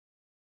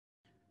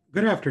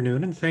Good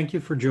afternoon, and thank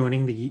you for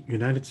joining the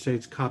United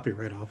States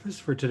Copyright Office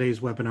for today's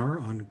webinar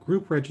on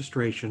group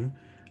registration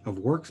of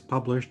works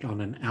published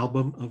on an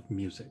album of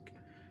music.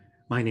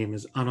 My name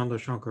is Ananda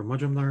Shankar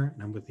Majumdar,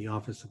 and I'm with the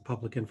Office of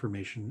Public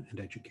Information and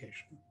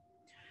Education.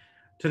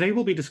 Today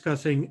we'll be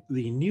discussing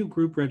the new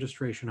group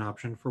registration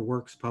option for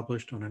works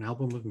published on an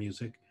album of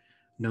music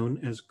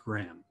known as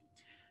GRAM.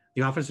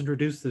 The office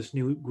introduced this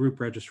new group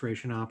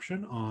registration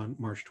option on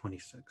March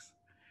 26th.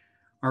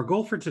 Our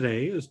goal for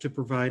today is to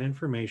provide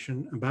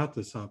information about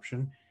this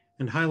option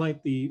and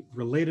highlight the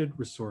related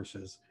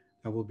resources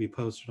that will be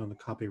posted on the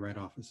Copyright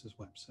Office's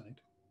website.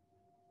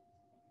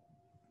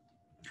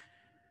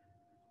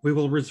 We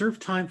will reserve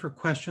time for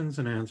questions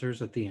and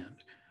answers at the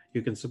end.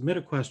 You can submit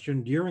a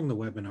question during the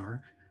webinar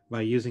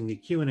by using the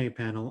Q&A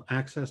panel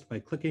accessed by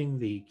clicking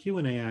the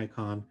Q&A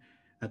icon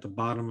at the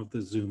bottom of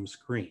the Zoom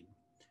screen.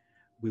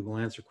 We will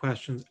answer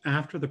questions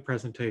after the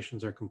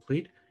presentations are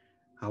complete.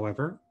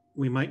 However,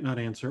 we might not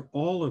answer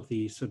all of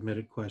the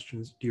submitted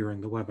questions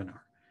during the webinar.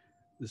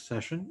 This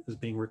session is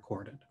being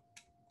recorded.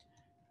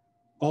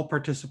 All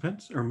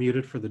participants are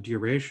muted for the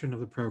duration of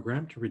the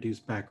program to reduce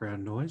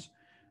background noise.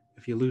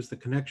 If you lose the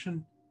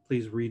connection,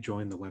 please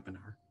rejoin the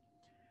webinar.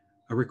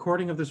 A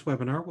recording of this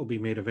webinar will be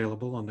made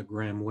available on the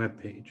GRAM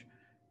webpage,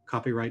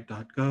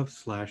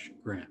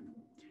 copyright.gov/GRAM.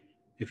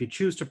 If you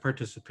choose to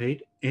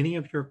participate, any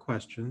of your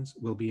questions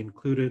will be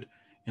included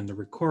in the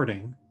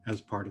recording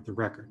as part of the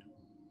record.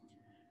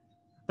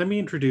 Let me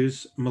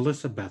introduce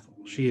Melissa Bethel.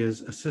 She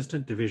is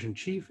Assistant Division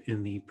Chief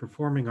in the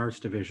Performing Arts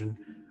Division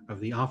of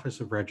the Office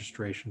of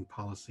Registration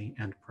Policy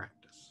and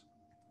Practice.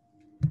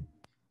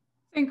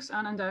 Thanks,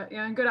 Ananda,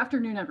 and good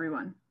afternoon,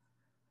 everyone.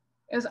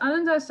 As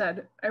Ananda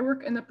said, I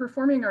work in the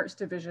Performing Arts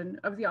Division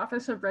of the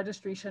Office of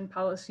Registration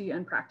Policy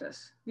and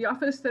Practice, the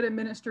office that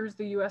administers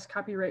the U.S.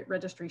 copyright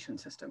registration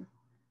system.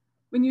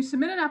 When you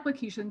submit an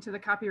application to the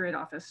Copyright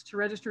Office to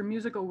register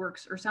musical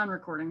works or sound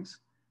recordings,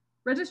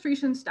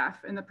 registration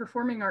staff in the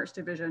Performing Arts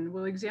Division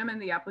will examine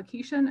the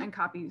application and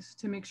copies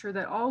to make sure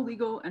that all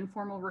legal and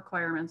formal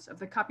requirements of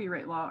the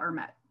copyright law are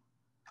met.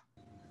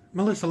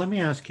 Melissa, let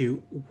me ask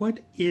you,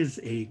 what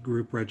is a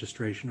group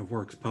registration of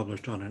works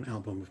published on an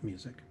album of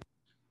music?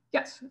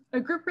 Yes, a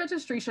group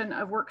registration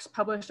of works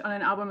published on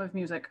an album of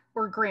music,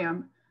 or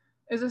GRAM,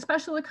 is a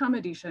special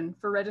accommodation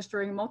for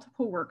registering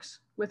multiple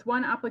works with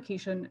one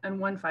application and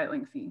one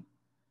filing fee.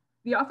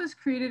 The office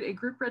created a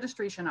group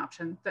registration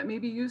option that may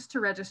be used to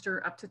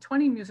register up to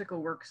 20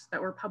 musical works that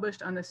were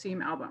published on the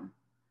same album.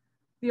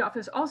 The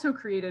office also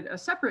created a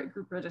separate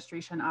group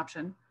registration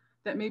option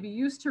that may be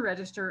used to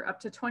register up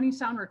to 20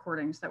 sound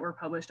recordings that were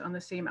published on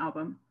the same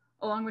album,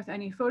 along with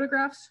any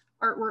photographs,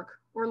 artwork,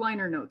 or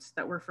liner notes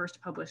that were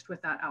first published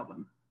with that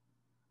album.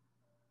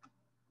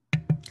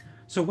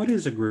 So what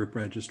is a group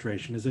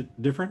registration? Is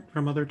it different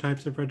from other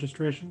types of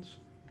registrations?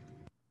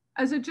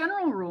 As a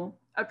general rule,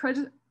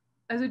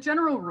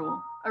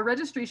 a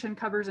registration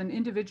covers an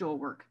individual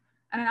work,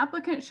 and an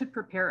applicant should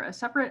prepare a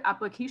separate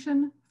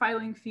application,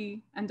 filing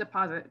fee, and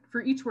deposit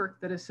for each work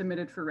that is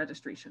submitted for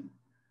registration.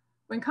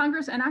 When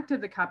Congress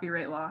enacted the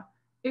copyright law,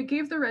 it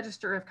gave the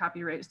Register of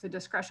Copyrights the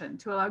discretion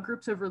to allow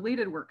groups of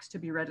related works to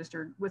be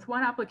registered with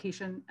one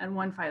application and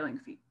one filing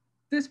fee.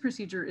 This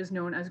procedure is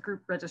known as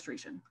group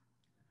registration.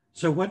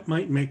 So what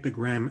might make the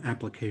GRAM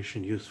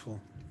application useful?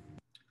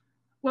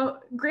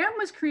 Well, GRAM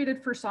was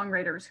created for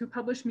songwriters who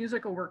publish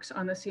musical works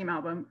on the same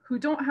album who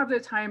don't have the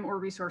time or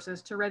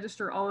resources to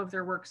register all of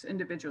their works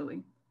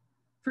individually.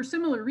 For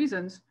similar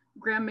reasons,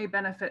 GRAM may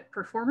benefit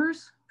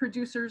performers,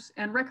 producers,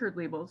 and record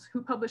labels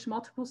who publish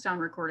multiple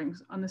sound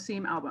recordings on the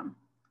same album.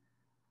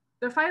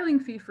 The filing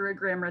fee for a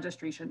GRAM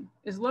registration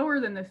is lower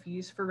than the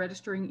fees for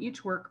registering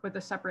each work with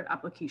a separate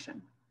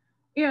application.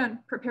 And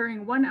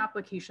preparing one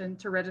application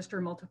to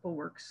register multiple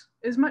works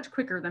is much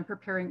quicker than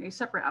preparing a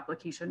separate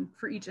application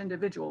for each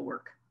individual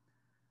work.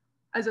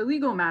 As a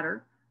legal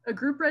matter, a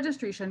group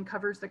registration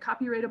covers the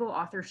copyrightable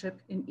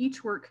authorship in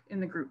each work in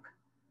the group.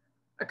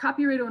 A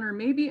copyright owner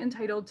may be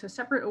entitled to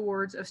separate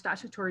awards of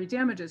statutory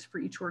damages for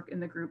each work in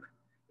the group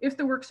if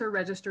the works are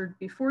registered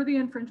before the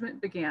infringement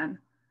began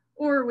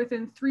or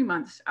within 3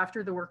 months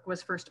after the work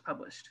was first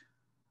published.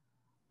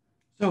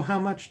 So how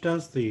much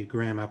does the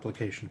GRAM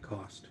application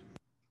cost?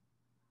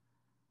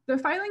 The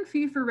filing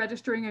fee for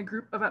registering a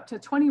group of up to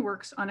 20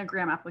 works on a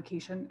GRAM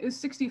application is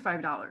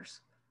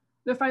 $65.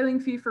 The filing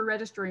fee for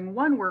registering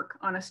one work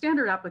on a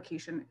standard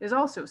application is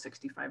also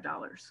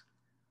 $65.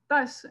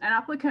 Thus, an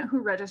applicant who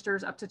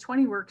registers up to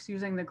 20 works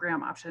using the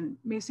GRAM option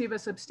may save a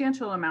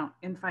substantial amount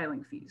in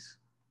filing fees.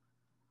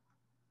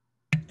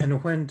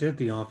 And when did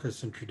the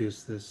office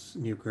introduce this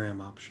new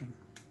GRAM option?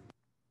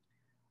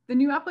 The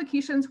new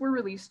applications were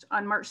released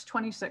on March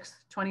 26,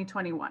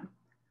 2021.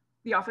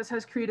 The office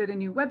has created a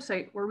new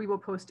website where we will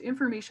post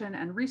information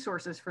and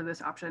resources for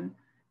this option,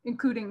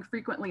 including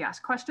frequently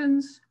asked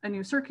questions, a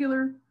new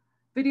circular,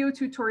 video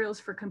tutorials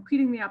for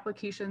completing the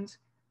applications,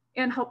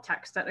 and help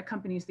text that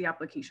accompanies the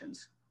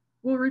applications.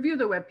 We'll review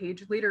the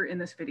webpage later in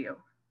this video.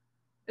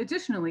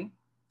 Additionally,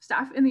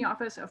 Staff in the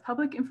Office of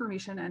Public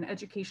Information and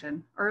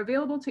Education are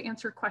available to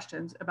answer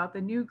questions about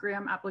the new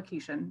GRAM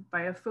application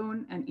via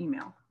phone and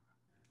email.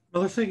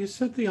 Melissa, you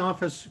said the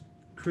office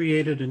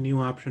created a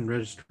new option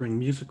registering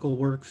musical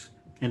works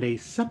and a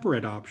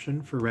separate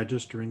option for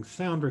registering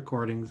sound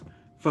recordings,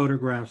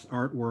 photographs,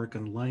 artwork,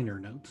 and liner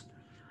notes.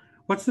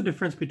 What's the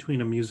difference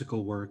between a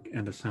musical work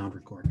and a sound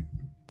recording?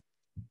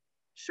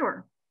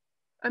 Sure.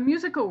 A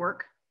musical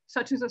work,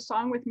 such as a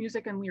song with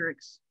music and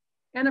lyrics,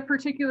 and a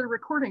particular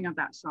recording of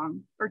that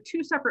song are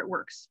two separate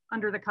works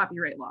under the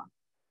copyright law.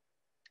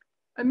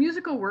 A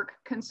musical work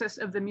consists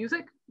of the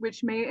music,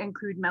 which may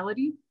include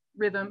melody,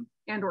 rhythm,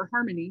 and/or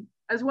harmony,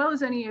 as well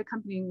as any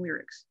accompanying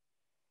lyrics.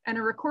 And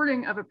a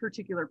recording of a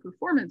particular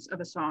performance of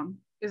a song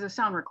is a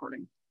sound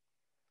recording.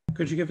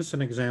 Could you give us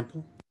an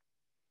example?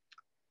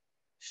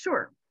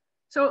 Sure.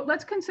 So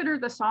let's consider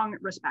the song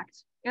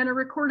Respect and a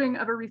recording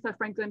of Aretha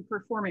Franklin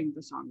performing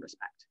the song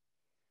Respect.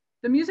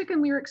 The music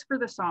and lyrics for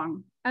the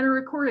song and a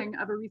recording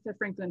of Aretha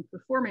Franklin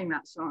performing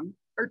that song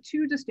are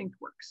two distinct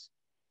works.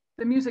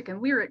 The music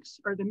and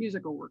lyrics are the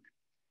musical work,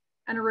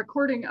 and a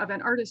recording of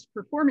an artist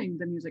performing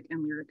the music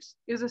and lyrics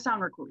is a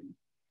sound recording.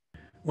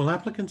 Will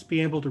applicants be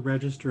able to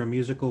register a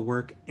musical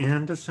work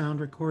and a sound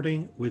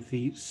recording with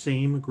the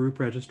same group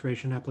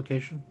registration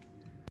application?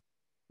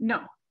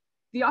 No.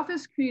 The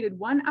office created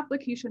one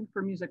application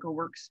for musical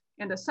works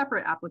and a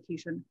separate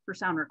application for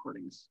sound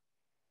recordings.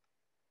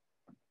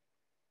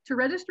 To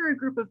register a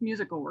group of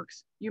musical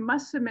works, you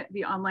must submit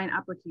the online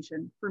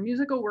application for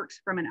musical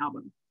works from an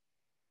album.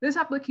 This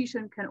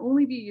application can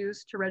only be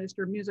used to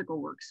register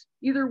musical works,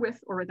 either with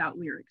or without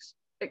lyrics.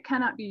 It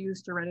cannot be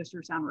used to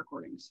register sound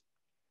recordings.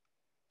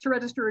 To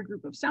register a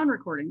group of sound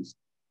recordings,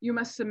 you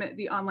must submit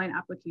the online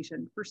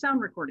application for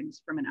sound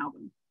recordings from an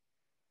album.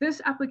 This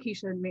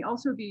application may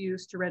also be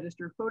used to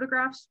register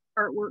photographs,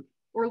 artwork,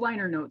 or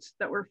liner notes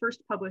that were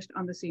first published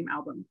on the same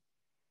album.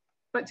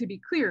 But to be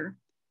clear,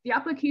 the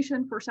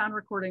application for sound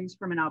recordings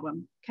from an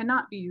album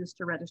cannot be used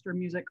to register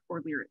music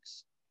or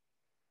lyrics.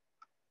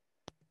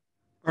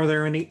 Are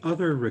there any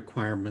other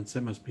requirements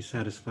that must be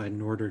satisfied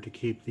in order to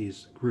keep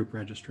these group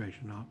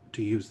registration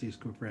to use these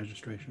group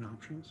registration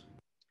options?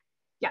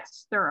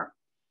 Yes, there are.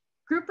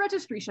 Group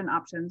registration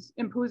options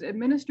impose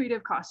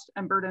administrative costs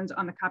and burdens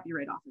on the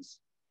Copyright Office.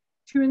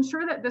 To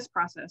ensure that this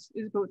process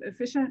is both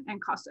efficient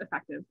and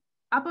cost-effective,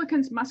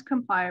 applicants must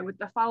comply with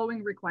the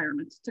following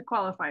requirements to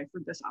qualify for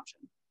this option.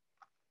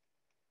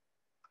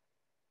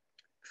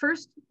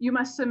 First, you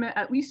must submit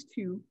at least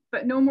 2,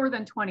 but no more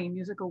than 20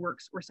 musical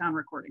works or sound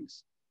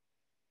recordings.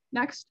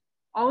 Next,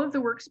 all of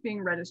the works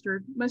being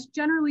registered must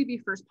generally be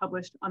first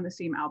published on the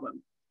same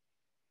album.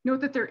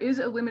 Note that there is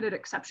a limited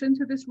exception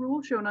to this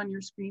rule shown on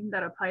your screen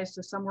that applies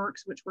to some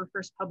works which were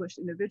first published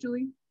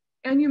individually,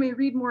 and you may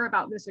read more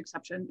about this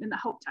exception in the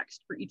help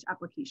text for each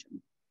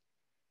application.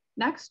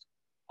 Next,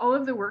 all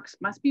of the works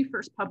must be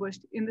first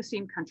published in the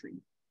same country.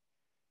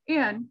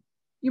 And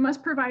you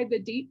must provide the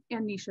date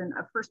and nation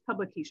of first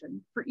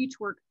publication for each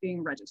work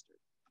being registered.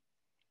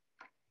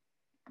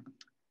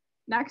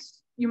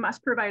 Next, you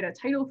must provide a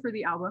title for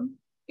the album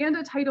and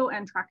a title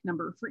and track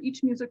number for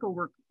each musical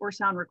work or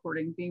sound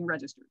recording being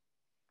registered.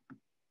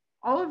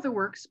 All of the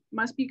works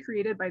must be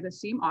created by the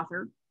same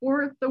author,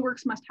 or the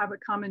works must have a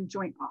common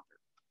joint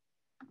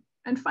author.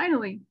 And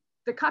finally,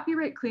 the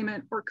copyright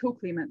claimant or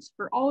co-claimants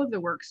for all of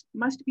the works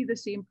must be the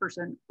same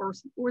person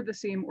or the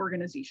same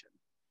organization.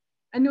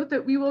 And note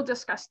that we will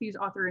discuss these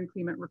author and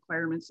claimant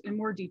requirements in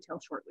more detail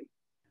shortly.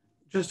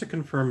 Just to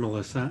confirm,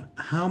 Melissa,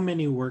 how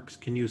many works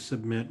can you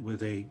submit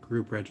with a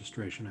group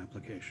registration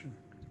application?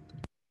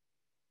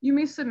 You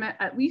may submit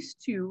at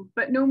least 2,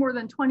 but no more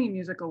than 20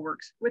 musical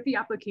works with the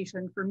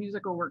application for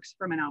musical works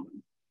from an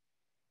album.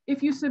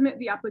 If you submit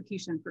the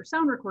application for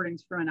sound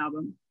recordings from an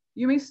album,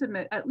 you may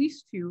submit at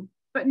least 2,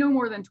 but no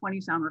more than 20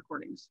 sound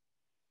recordings.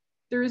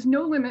 There is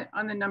no limit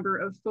on the number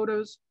of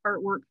photos,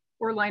 artwork,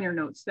 or liner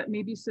notes that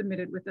may be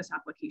submitted with this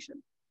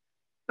application.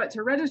 But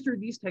to register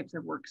these types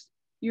of works,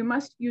 you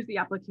must use the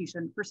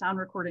application for sound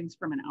recordings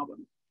from an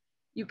album.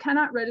 You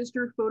cannot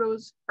register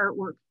photos,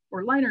 artwork,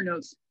 or liner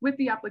notes with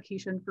the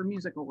application for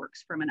musical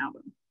works from an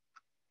album.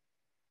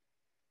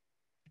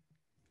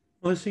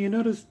 Melissa,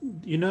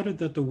 you noted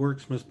that the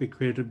works must be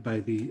created by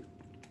the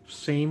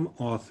same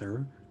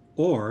author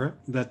or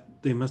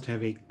that they must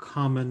have a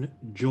common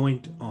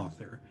joint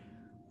author.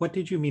 What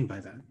did you mean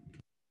by that?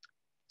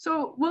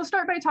 So we'll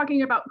start by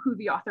talking about who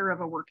the author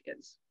of a work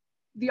is.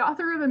 The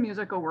author of a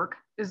musical work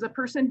is the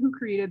person who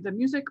created the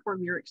music or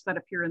lyrics that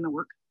appear in the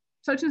work,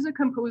 such as a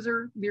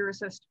composer,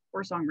 lyricist,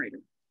 or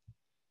songwriter.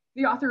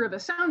 The author of a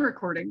sound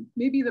recording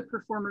may be the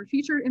performer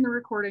featured in the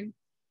recording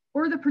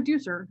or the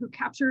producer who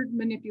captured,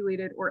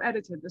 manipulated, or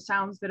edited the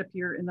sounds that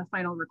appear in the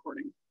final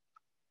recording.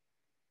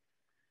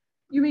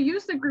 You may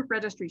use the group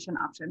registration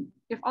option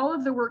if all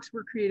of the works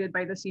were created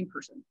by the same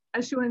person,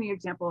 as shown in the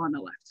example on the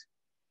left.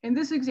 In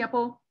this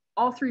example,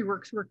 all 3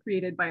 works were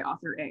created by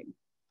author A.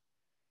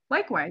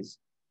 Likewise,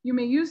 you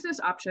may use this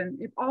option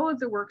if all of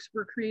the works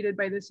were created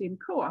by the same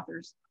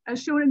co-authors,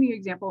 as shown in the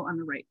example on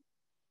the right.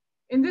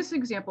 In this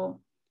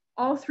example,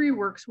 All three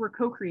works were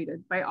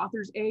co-created by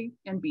authors A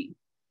and B.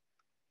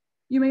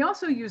 You may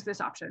also use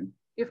this option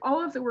if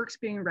all of the works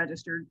being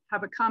registered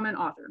have a common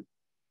author.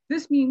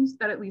 This means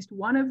that at least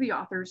one of the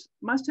authors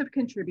must have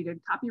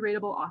contributed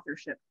copyrightable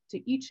authorship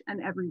to each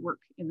and every work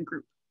in the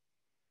group.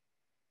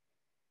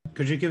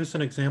 Could you give us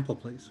an example,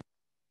 please?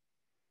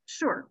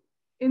 Sure.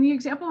 In the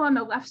example on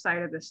the left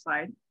side of this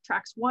slide,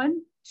 tracks 1,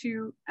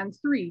 2, and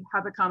 3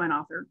 have a common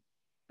author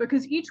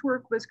because each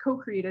work was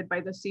co-created by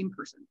the same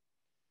person.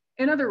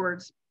 In other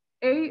words,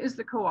 A is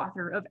the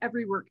co-author of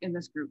every work in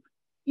this group,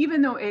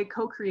 even though A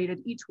co-created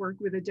each work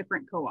with a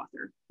different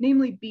co-author,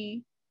 namely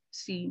B,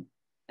 C,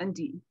 and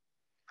D.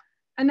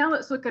 And now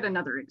let's look at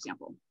another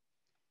example.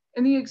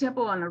 In the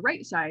example on the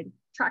right side,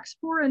 tracks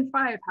 4 and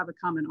 5 have a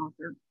common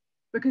author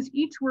because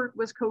each work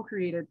was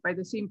co-created by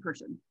the same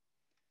person.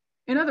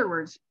 In other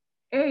words,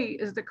 A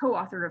is the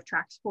co-author of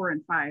tracks 4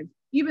 and 5,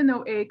 even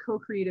though A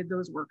co-created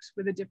those works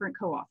with a different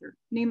co-author,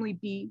 namely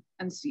B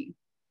and C.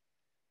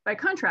 By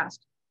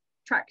contrast,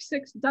 track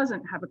 6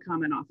 doesn't have a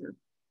common author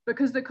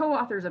because the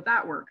co-authors of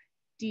that work,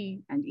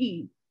 D and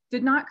E,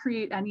 did not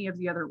create any of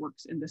the other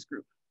works in this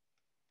group.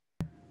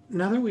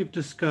 Now that we've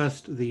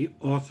discussed the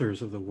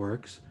authors of the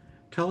works,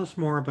 tell us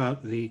more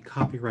about the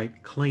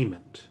copyright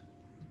claimant.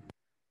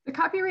 The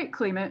copyright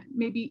claimant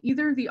may be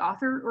either the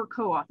author or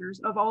co-authors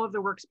of all of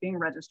the works being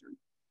registered,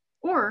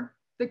 or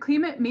the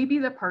claimant may be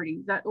the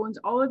party that owns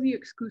all of the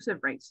exclusive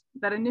rights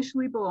that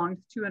initially belonged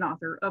to an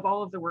author of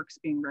all of the works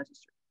being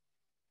registered.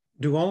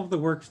 Do all of the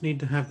works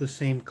need to have the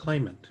same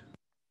claimant?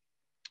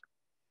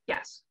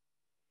 Yes.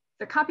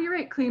 The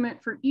copyright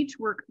claimant for each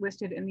work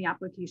listed in the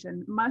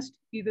application must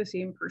be the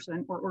same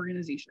person or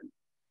organization.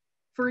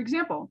 For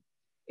example,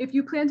 if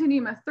you plan to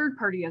name a third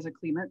party as a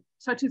claimant,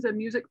 such as a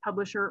music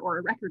publisher or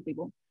a record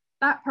label,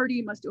 that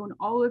party must own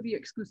all of the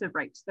exclusive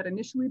rights that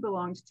initially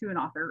belonged to an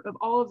author of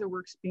all of the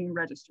works being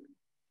registered.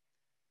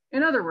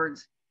 In other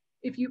words,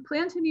 if you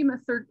plan to name a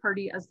third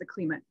party as the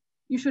claimant,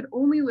 you should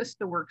only list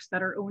the works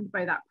that are owned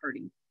by that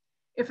party.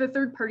 If a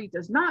third party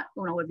does not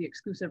own all of the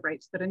exclusive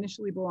rights that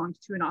initially belonged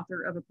to an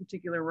author of a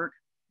particular work,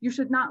 you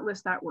should not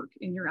list that work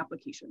in your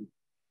application.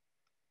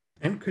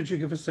 And could you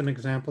give us an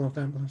example of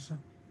that, Melissa?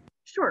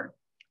 Sure.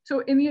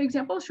 So in the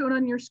example shown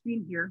on your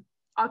screen here,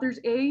 authors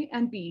A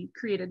and B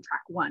created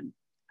track 1,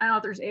 and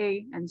authors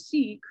A and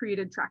C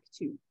created track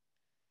 2.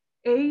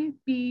 A,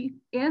 B,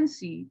 and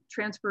C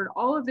transferred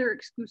all of their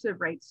exclusive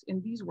rights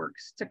in these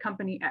works to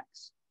Company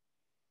X.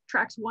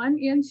 Tracks 1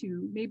 and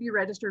 2 may be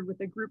registered with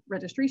a group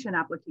registration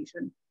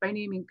application by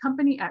naming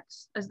Company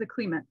X as the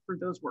claimant for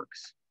those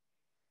works.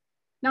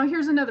 Now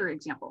here's another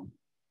example.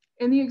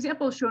 In the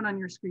example shown on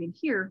your screen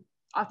here,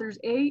 authors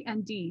A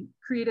and D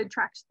created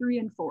tracks 3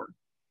 and 4.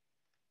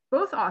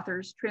 Both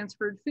authors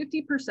transferred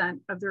 50%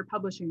 of their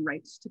publishing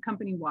rights to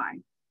Company Y.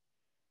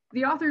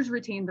 The authors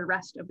retained the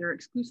rest of their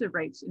exclusive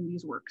rights in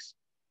these works.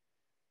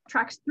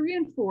 Tracks 3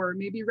 and 4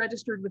 may be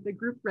registered with a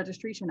group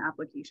registration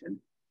application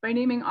by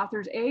naming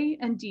authors A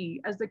and D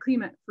as the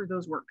claimant for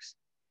those works.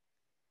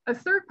 A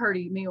third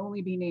party may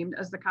only be named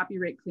as the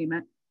copyright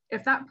claimant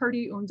if that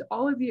party owns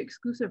all of the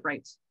exclusive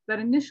rights that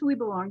initially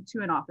belonged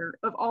to an author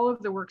of all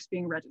of the works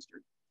being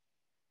registered.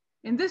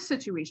 In this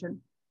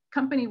situation,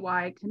 Company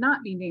Y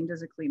cannot be named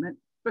as a claimant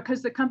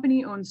because the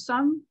company owns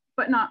some,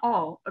 but not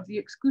all, of the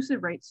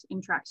exclusive rights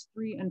in tracks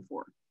 3 and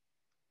 4.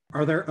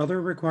 Are there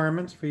other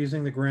requirements for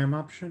using the Graham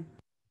option?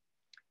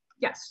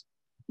 Yes,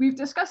 we've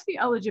discussed the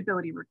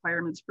eligibility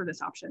requirements for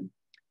this option.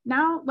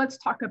 Now let's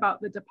talk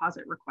about the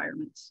deposit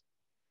requirements.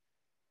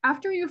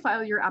 After you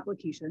file your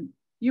application,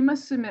 you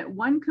must submit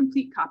one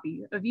complete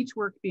copy of each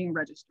work being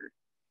registered.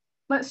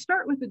 Let's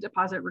start with the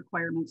deposit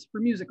requirements for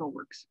musical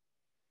works.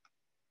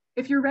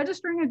 If you're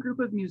registering a group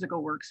of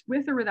musical works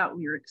with or without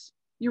lyrics,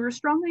 you are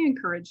strongly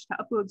encouraged to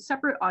upload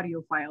separate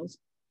audio files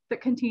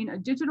that contain a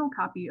digital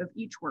copy of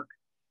each work,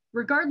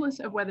 regardless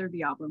of whether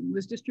the album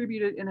was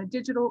distributed in a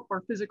digital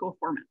or physical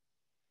format.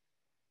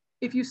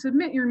 If you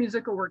submit your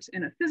musical works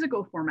in a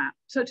physical format,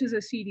 such as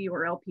a CD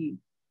or LP,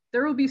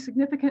 there will be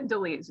significant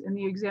delays in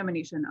the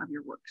examination of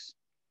your works.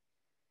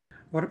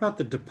 What about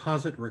the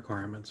deposit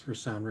requirements for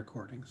sound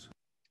recordings?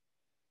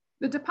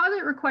 The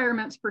deposit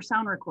requirements for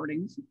sound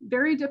recordings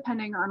vary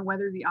depending on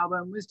whether the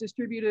album was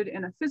distributed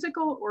in a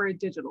physical or a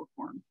digital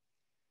form.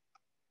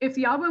 If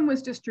the album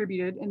was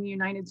distributed in the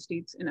United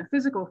States in a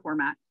physical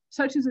format,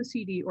 such as a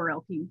CD or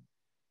LP,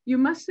 you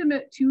must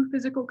submit 2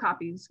 physical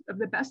copies of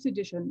the best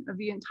edition of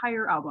the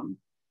entire album,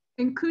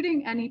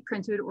 including any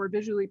printed or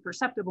visually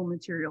perceptible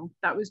material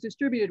that was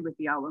distributed with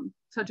the album,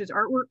 such as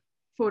artwork,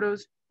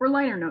 photos, or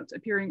liner notes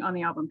appearing on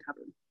the album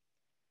cover.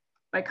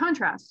 By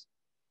contrast,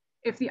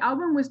 if the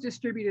album was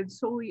distributed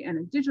solely in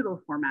a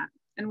digital format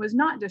and was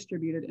not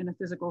distributed in a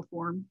physical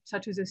form,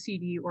 such as a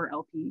CD or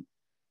LP,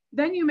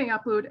 then you may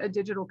upload a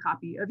digital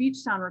copy of each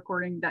sound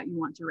recording that you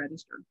want to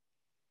register.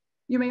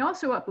 You may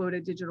also upload a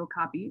digital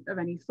copy of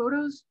any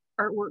photos,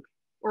 artwork,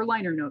 or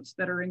liner notes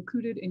that are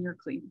included in your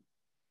claim.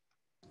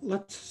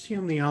 Let's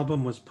assume the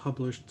album was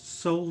published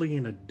solely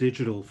in a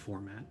digital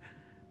format.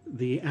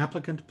 The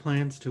applicant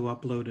plans to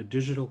upload a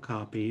digital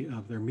copy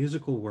of their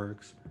musical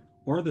works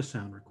or the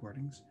sound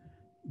recordings,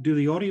 do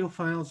the audio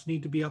files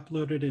need to be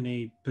uploaded in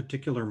a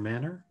particular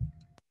manner?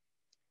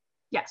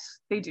 Yes,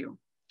 they do.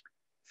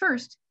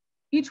 First,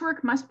 each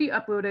work must be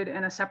uploaded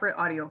in a separate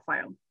audio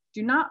file.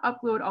 Do not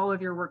upload all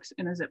of your works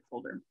in a zip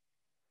folder.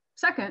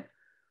 Second,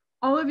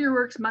 all of your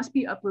works must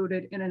be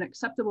uploaded in an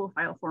acceptable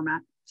file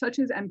format, such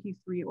as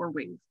MP3 or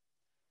WAV.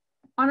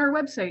 On our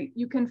website,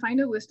 you can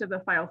find a list of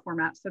the file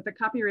formats that the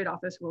Copyright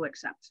Office will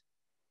accept.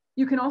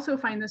 You can also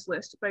find this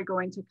list by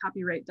going to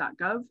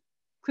copyright.gov,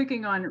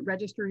 clicking on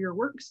Register Your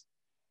Works,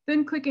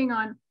 then clicking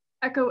on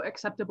Echo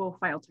Acceptable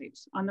File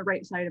Types on the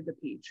right side of the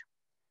page.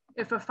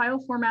 If a file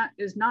format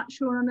is not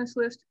shown on this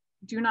list,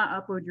 do not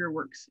upload your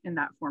works in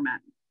that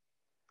format.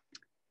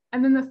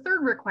 And then the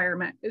third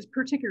requirement is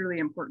particularly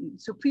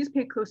important, so please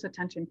pay close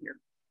attention here.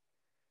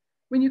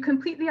 When you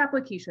complete the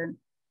application,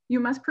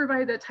 you must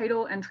provide the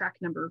title and track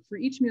number for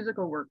each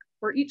musical work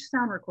or each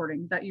sound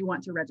recording that you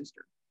want to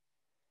register.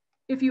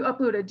 If you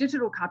upload a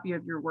digital copy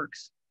of your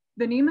works,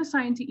 the name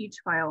assigned to each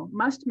file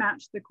must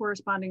match the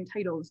corresponding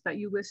titles that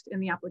you list in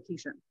the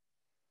application.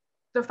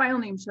 The file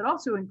name should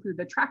also include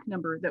the track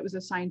number that was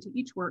assigned to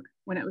each work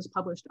when it was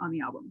published on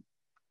the album.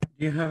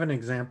 Do you have an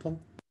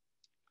example?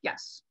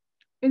 Yes.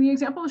 In the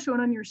example shown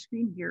on your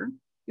screen here,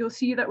 you'll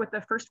see that with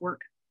the first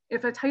work,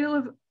 if a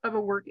title of a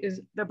work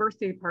is The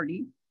Birthday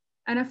Party,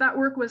 and if that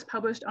work was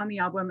published on the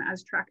album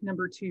as track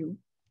number 2,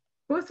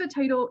 both the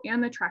title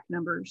and the track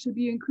number should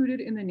be included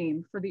in the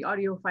name for the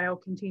audio file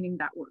containing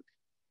that work.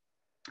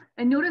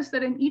 And notice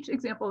that in each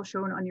example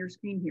shown on your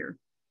screen here,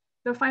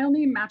 the file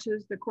name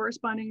matches the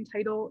corresponding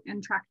title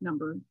and track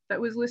number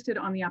that was listed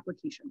on the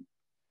application.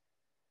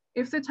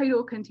 If the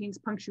title contains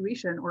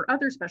punctuation or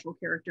other special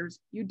characters,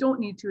 you don't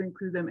need to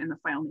include them in the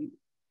file name.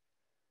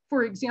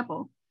 For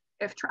example,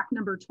 if track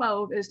number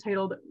 12 is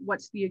titled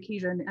What's the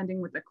Occasion ending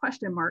with a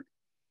question mark,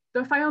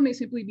 the file may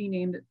simply be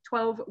named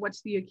 12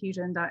 What's the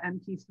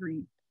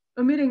Occasion.mp3,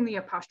 omitting the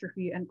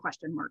apostrophe and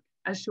question mark,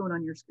 as shown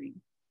on your screen.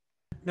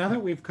 Now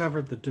that we've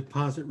covered the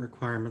deposit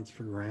requirements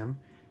for GRAM,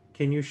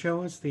 can you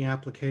show us the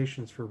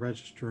applications for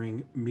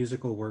registering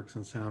musical works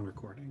and sound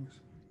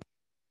recordings?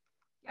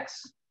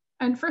 Yes.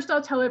 And first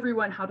I'll tell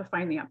everyone how to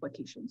find the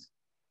applications.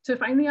 To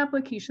find the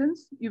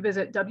applications, you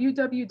visit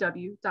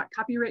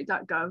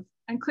www.copyright.gov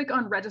and click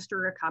on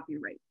Register a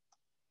Copyright.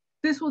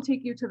 This will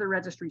take you to the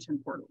registration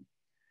portal.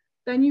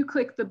 Then you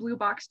click the blue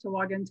box to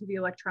log into the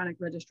electronic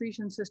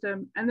registration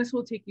system, and this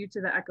will take you to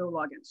the Echo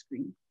login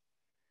screen.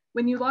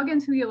 When you log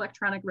into the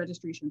electronic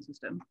registration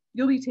system,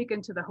 you'll be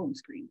taken to the home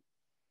screen.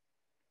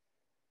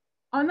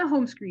 On the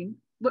home screen,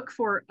 look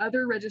for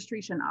Other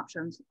Registration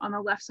Options on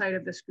the left side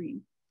of the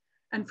screen.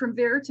 And from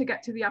there, to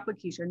get to the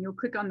application, you'll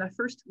click on the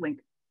first link,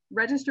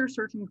 Register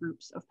Certain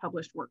Groups of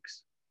Published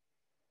Works.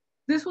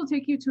 This will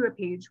take you to a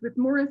page with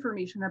more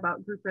information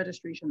about group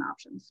registration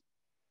options.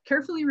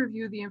 Carefully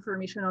review the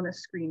information on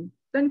this screen,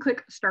 then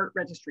click Start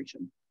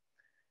Registration.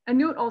 And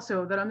note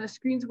also that on the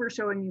screens we're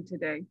showing you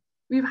today,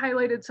 we've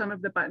highlighted some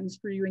of the buttons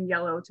for you in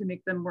yellow to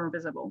make them more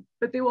visible,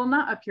 but they will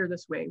not appear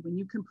this way when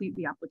you complete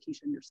the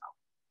application yourself.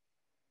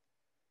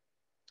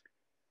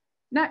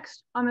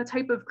 Next, on the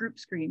Type of Group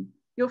screen,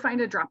 you'll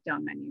find a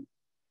drop-down menu.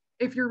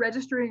 If you're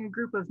registering a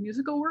group of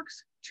musical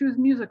works, choose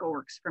Musical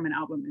Works from an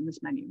album in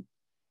this menu.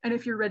 And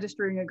if you're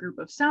registering a group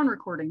of sound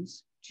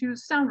recordings,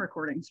 choose Sound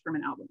Recordings from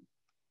an album.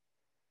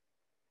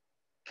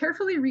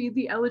 Carefully read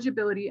the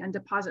eligibility and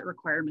deposit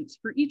requirements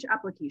for each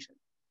application.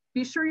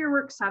 Be sure your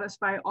works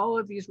satisfy all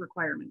of these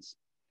requirements.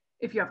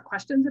 If you have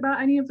questions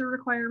about any of the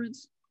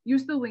requirements,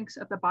 use the links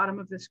at the bottom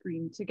of the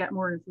screen to get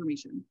more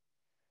information.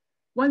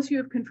 Once you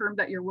have confirmed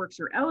that your works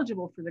are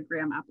eligible for the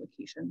GRAM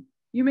application,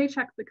 you may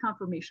check the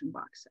confirmation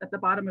box at the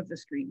bottom of the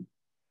screen.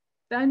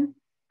 Then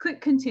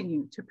click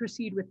Continue to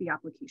proceed with the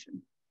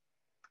application.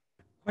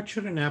 What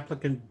should an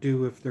applicant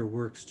do if their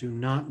works do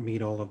not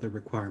meet all of the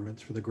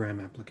requirements for the GRAM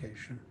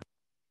application?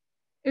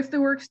 If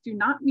the works do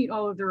not meet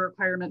all of the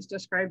requirements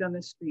described on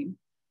this screen,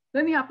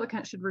 then the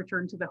applicant should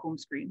return to the home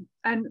screen.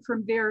 And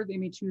from there, they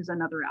may choose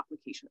another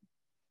application.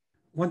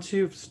 Once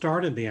you've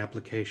started the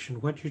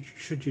application, what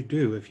should you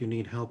do if you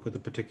need help with a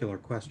particular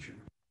question?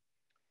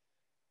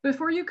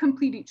 Before you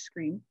complete each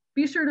screen,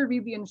 be sure to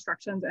read the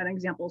instructions and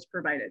examples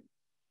provided.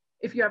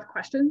 If you have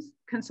questions,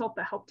 consult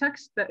the help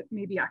text that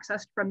may be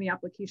accessed from the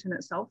application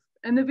itself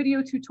and the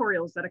video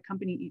tutorials that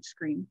accompany each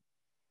screen.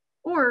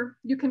 Or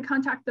you can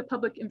contact the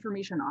Public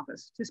Information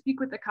Office to speak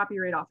with the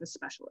Copyright Office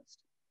specialist.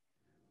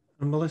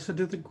 Melissa,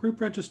 do the group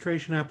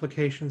registration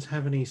applications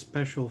have any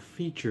special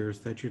features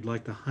that you'd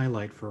like to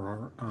highlight for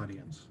our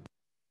audience?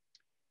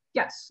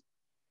 Yes,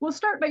 we'll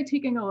start by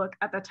taking a look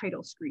at the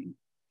title screen.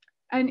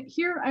 And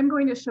here I'm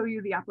going to show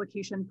you the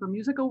application for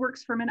musical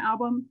works from an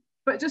album,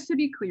 but just to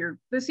be clear,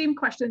 the same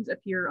questions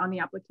appear on the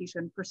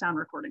application for sound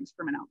recordings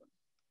from an album.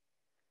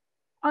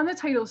 On the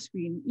title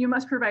screen, you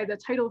must provide the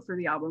title for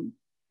the album.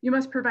 You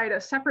must provide a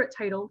separate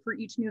title for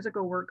each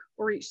musical work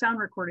or each sound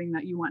recording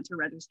that you want to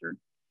register.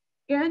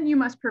 And you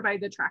must provide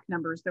the track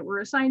numbers that were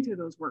assigned to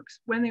those works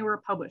when they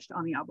were published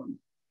on the album.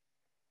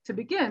 To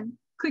begin,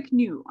 click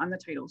New on the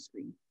title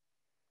screen.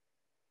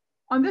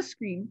 On this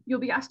screen, you'll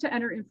be asked to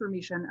enter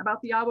information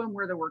about the album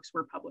where the works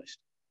were published.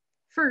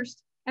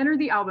 First, enter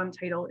the album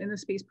title in the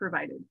space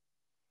provided.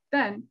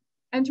 Then,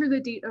 enter the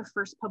date of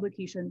first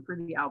publication for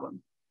the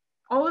album.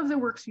 All of the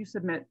works you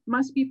submit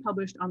must be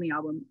published on the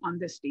album on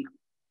this date.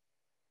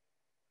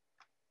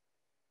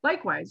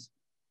 Likewise,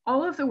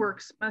 all of the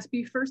works must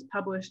be first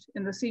published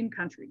in the same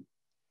country.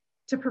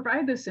 To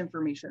provide this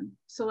information,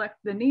 select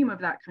the name of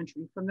that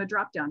country from the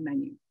drop-down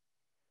menu.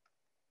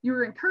 You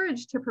are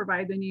encouraged to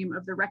provide the name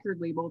of the record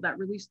label that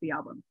released the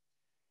album.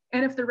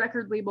 And if the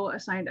record label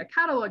assigned a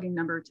cataloging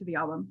number to the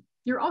album,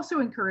 you're also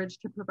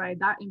encouraged to provide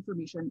that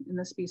information in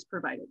the space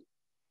provided.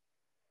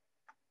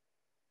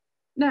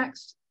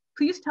 Next,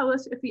 please tell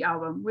us if the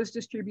album was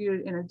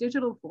distributed in a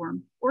digital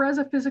form or as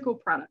a physical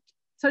product,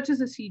 such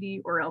as a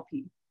CD or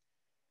LP.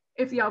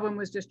 If the album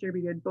was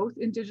distributed both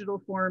in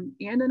digital form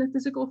and in a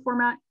physical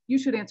format, you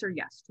should answer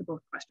yes to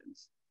both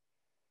questions.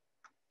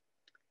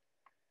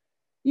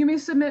 You may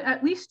submit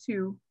at least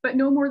 2, but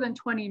no more than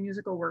 20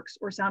 musical works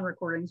or sound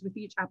recordings with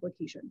each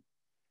application.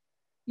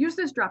 Use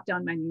this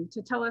drop-down menu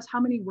to tell us how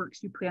many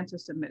works you plan to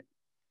submit.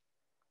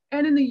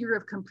 And in the year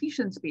of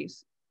completion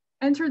space,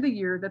 enter the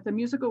year that the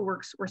musical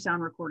works or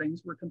sound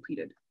recordings were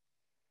completed.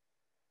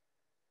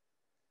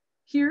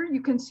 Here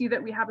you can see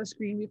that we have a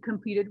screen we've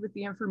completed with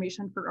the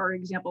information for our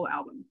example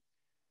album.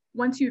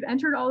 Once you've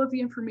entered all of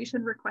the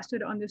information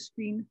requested on this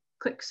screen,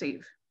 click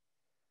Save.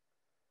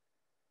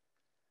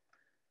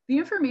 The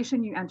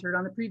information you entered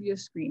on the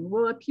previous screen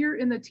will appear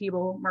in the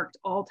table marked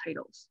All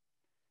Titles.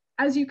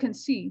 As you can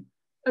see,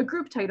 a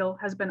group title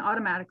has been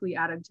automatically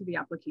added to the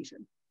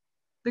application.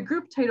 The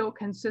group title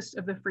consists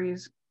of the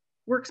phrase,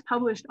 works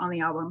published on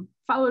the album,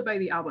 followed by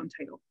the album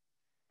title.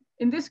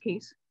 In this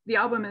case, the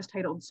album is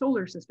titled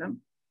Solar System,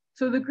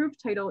 so the group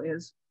title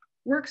is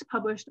Works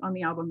Published on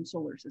the Album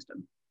Solar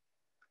System.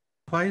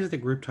 Why is the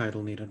group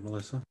title needed,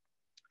 Melissa?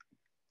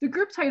 The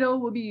group title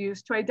will be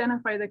used to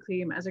identify the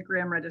claim as a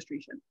Graham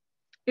registration.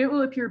 It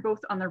will appear both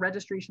on the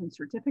registration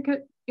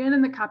certificate and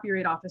in the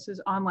Copyright Office's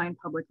online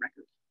public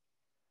record.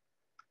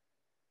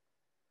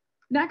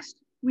 Next,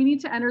 we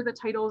need to enter the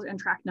titles and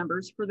track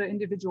numbers for the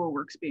individual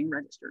works being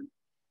registered.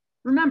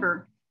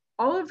 Remember,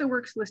 all of the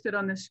works listed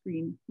on this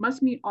screen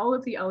must meet all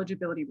of the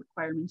eligibility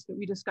requirements that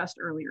we discussed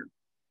earlier.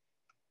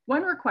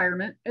 One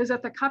requirement is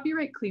that the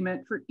copyright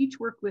claimant for each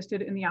work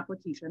listed in the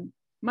application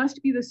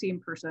must be the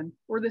same person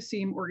or the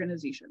same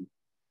organization.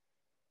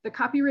 The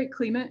copyright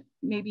claimant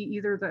may be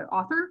either the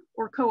author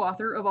or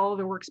co-author of all of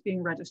the works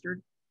being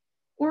registered,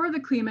 or the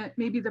claimant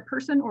may be the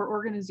person or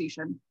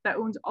organization that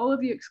owns all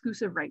of the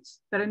exclusive rights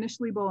that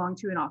initially belonged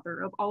to an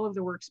author of all of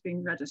the works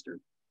being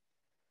registered.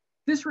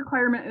 This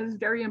requirement is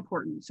very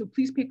important, so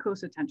please pay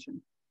close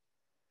attention.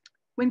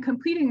 When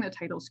completing the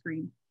title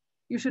screen,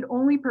 you should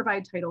only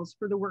provide titles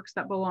for the works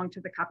that belong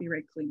to the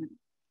copyright claimant.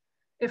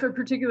 If a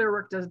particular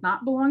work does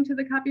not belong to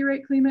the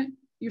copyright claimant,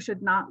 you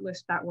should not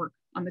list that work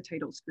on the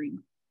title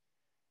screen.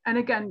 And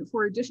again,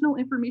 for additional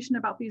information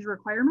about these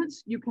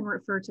requirements, you can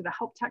refer to the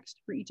help text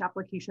for each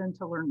application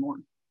to learn more.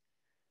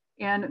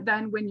 And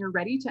then when you're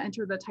ready to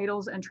enter the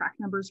titles and track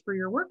numbers for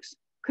your works,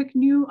 click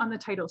New on the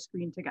title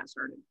screen to get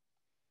started.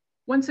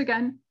 Once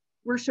again,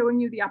 we're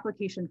showing you the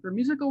application for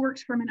musical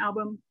works from an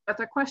album, but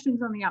the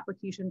questions on the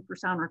application for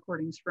sound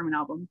recordings from an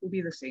album will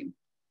be the same.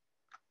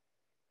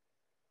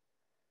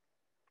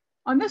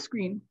 On this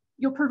screen,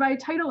 you'll provide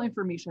title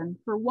information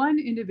for one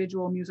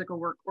individual musical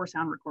work or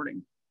sound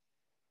recording.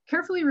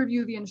 Carefully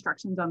review the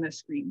instructions on this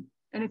screen,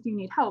 and if you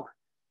need help,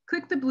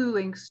 click the blue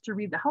links to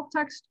read the help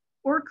text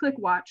or click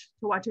Watch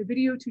to watch a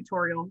video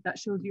tutorial that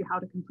shows you how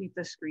to complete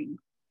this screen.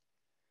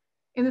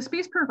 In the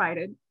space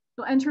provided,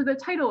 you'll enter the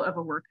title of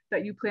a work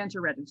that you plan to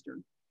register.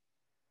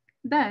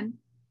 Then,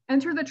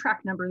 enter the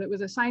track number that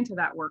was assigned to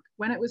that work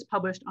when it was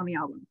published on the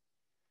album.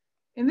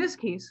 In this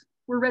case,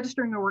 we're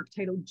registering a work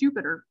titled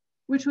Jupiter,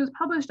 which was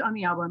published on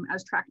the album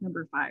as track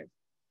number 5.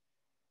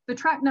 The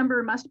track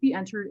number must be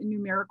entered in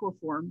numerical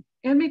form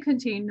and may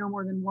contain no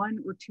more than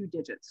 1 or 2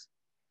 digits.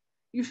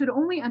 You should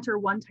only enter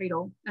one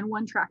title and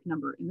one track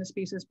number in the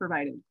spaces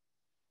provided.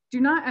 Do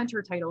not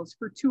enter titles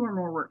for 2 or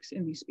more works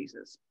in these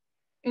spaces.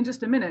 In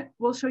just a minute,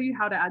 we'll show you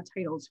how to add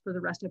titles for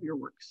the rest of your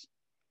works.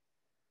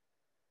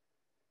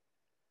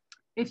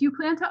 If you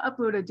plan to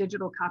upload a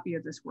digital copy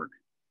of this work,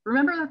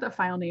 remember that the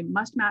file name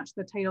must match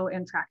the title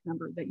and track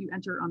number that you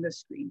enter on this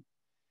screen.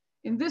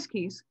 In this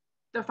case,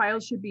 the file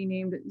should be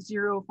named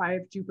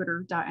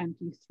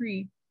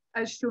 05jupiter.mp3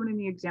 as shown in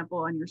the example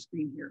on your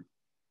screen here.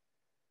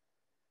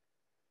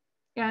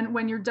 And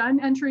when you're done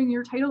entering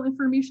your title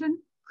information,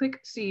 click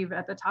Save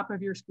at the top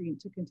of your screen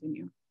to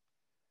continue.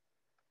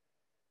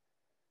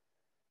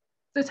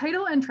 The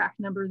title and track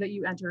number that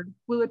you entered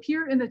will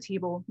appear in the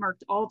table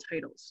marked All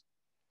Titles.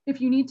 If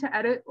you need to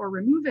edit or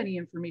remove any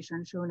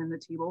information shown in the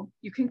table,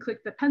 you can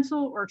click the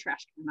pencil or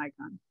trash can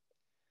icon.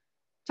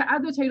 To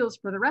add the titles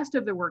for the rest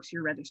of the works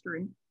you're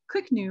registering,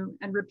 click New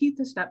and repeat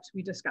the steps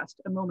we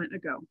discussed a moment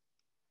ago.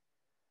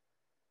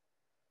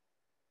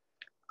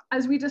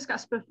 As we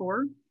discussed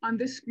before, on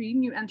this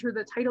screen, you enter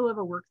the title of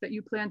a work that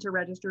you plan to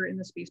register in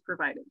the space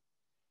provided.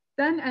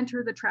 Then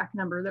enter the track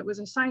number that was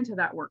assigned to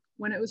that work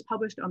when it was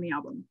published on the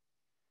album.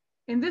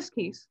 In this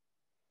case,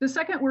 the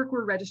second work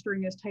we're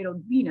registering is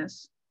titled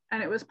Venus,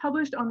 and it was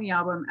published on the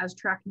album as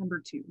track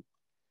number 2.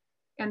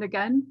 And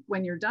again,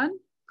 when you're done,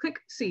 click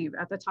Save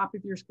at the top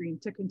of your screen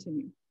to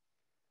continue.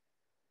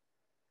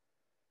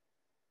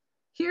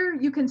 Here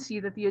you can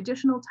see that the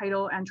additional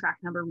title and track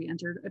number we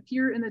entered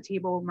appear in the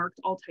table marked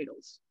All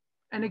Titles.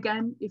 And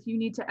again, if you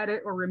need to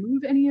edit or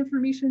remove any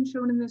information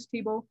shown in this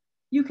table,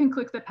 you can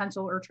click the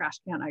pencil or trash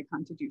can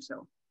icon to do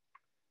so.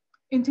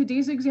 In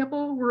today's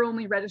example, we're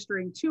only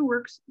registering 2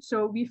 works,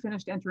 so we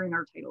finished entering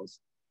our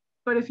titles.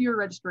 But if you're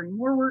registering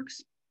more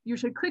works, you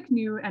should click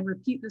New and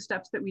repeat the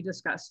steps that we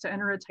discussed to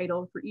enter a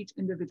title for each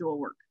individual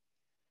work.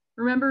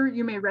 Remember,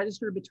 you may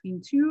register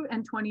between 2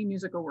 and 20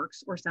 musical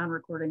works or sound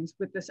recordings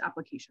with this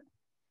application.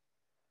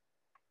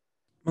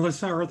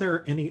 Melissa, are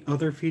there any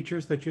other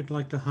features that you'd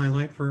like to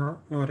highlight for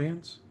our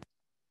audience?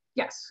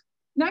 Yes.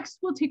 Next,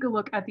 we'll take a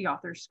look at the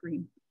author's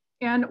screen.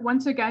 And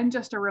once again,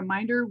 just a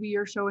reminder, we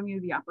are showing you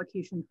the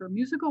application for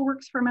musical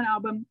works from an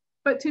album,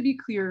 but to be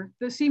clear,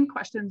 the same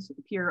questions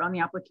appear on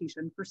the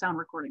application for sound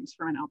recordings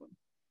from an album.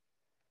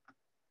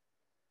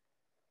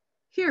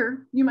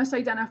 Here, you must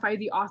identify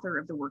the author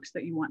of the works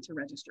that you want to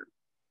register.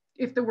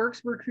 If the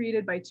works were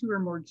created by 2 or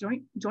more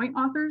joint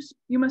authors,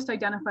 you must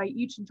identify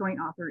each joint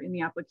author in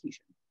the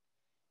application.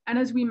 And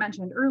as we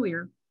mentioned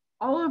earlier,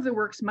 all of the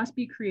works must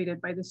be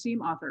created by the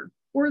same author,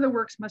 or the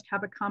works must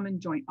have a common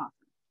joint author.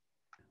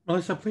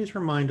 Melissa, please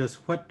remind us,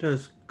 what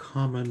does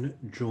common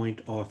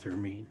joint author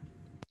mean?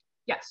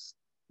 Yes,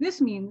 this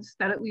means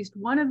that at least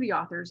one of the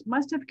authors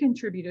must have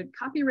contributed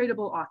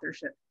copyrightable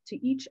authorship to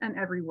each and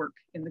every work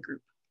in the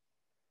group.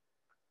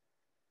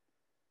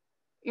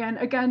 And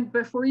again,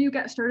 before you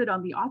get started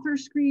on the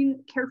author's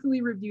screen,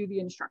 carefully review the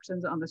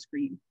instructions on the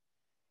screen.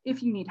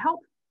 If you need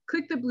help,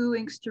 click the blue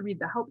links to read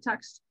the help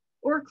text,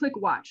 or click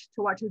Watch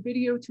to watch a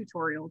video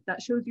tutorial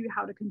that shows you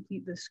how to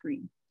complete this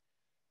screen.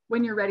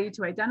 When you're ready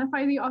to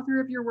identify the author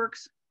of your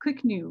works,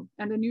 click New,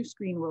 and a new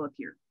screen will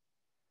appear.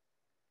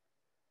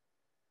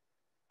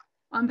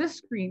 On this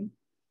screen,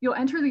 you'll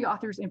enter the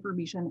author's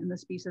information in the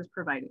spaces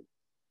provided.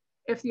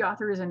 If the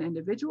author is an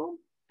individual,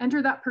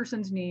 enter that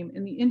person's name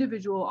in the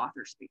individual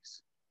author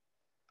space.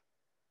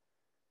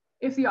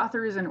 If the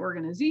author is an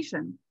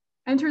organization,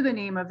 enter the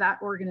name of that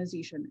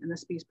organization in the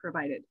space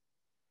provided.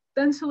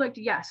 Then select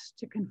Yes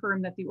to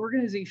confirm that the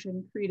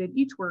organization created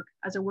each work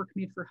as a work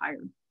made for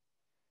hire.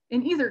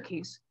 In either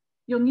case,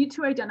 you'll need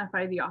to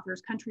identify the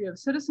author's country of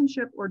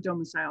citizenship or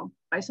domicile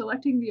by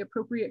selecting the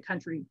appropriate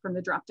country from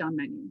the drop-down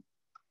menu.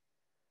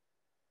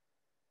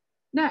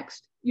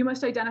 Next, you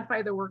must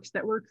identify the works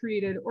that were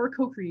created or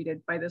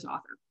co-created by this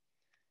author.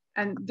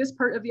 And this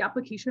part of the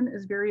application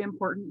is very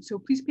important, so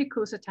please pay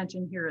close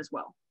attention here as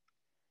well.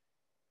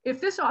 If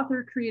this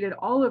author created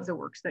all of the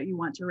works that you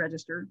want to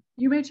register,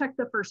 you may check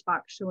the first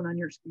box shown on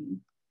your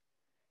screen.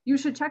 You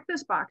should check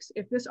this box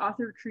if this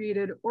author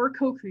created or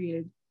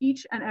co-created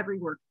each and every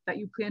work that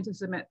you plan to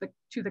submit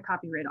to the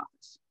Copyright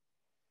Office.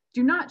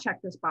 Do not check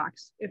this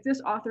box if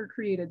this author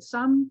created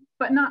some,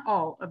 but not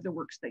all of the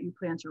works that you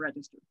plan to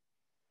register.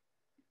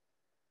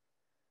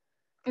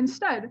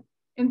 Instead,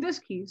 in this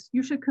case,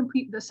 you should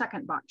complete the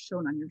second box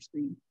shown on your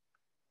screen.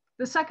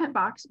 The second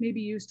box may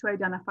be used to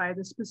identify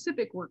the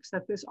specific works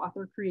that this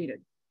author created.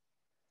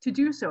 To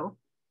do so,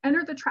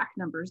 enter the track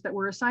numbers that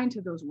were assigned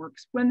to those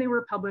works when they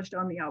were published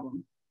on the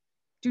album.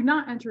 Do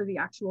not enter the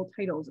actual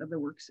titles of the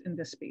works in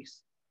this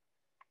space.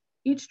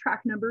 Each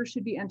track number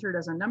should be entered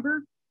as a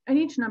number, and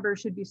each number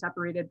should be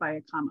separated by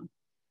a comma.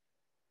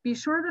 Be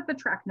sure that the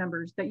track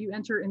numbers that you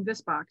enter in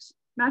this box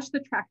match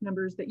the track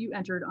numbers that you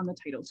entered on the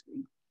title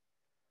screen.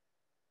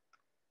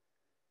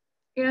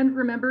 And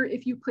remember,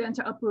 if you plan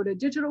to upload a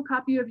digital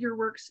copy of your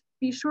works,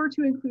 be sure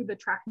to include the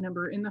track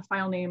number in the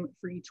file name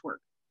for each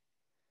work.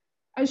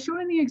 As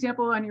shown in the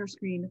example on your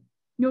screen,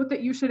 note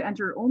that you should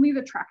enter only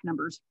the track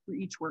numbers for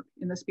each work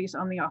in the space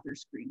on the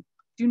author's screen.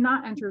 Do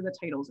not enter the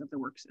titles of the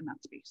works in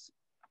that space.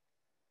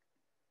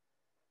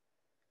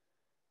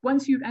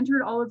 Once you've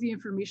entered all of the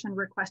information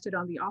requested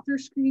on the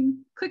author's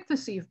screen, click the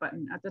Save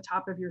button at the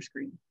top of your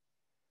screen.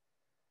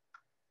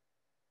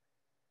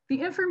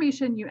 The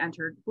information you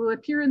entered will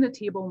appear in the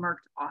table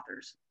marked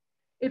Authors.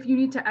 If you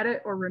need to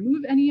edit or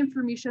remove any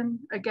information,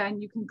 again,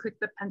 you can click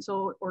the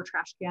pencil or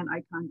trash can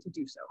icon to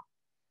do so.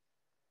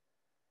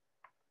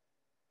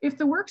 If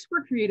the works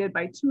were created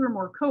by 2 or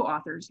more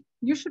co-authors,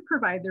 you should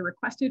provide the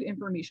requested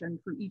information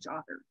for each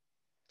author.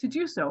 To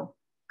do so,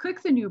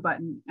 click the New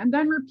button and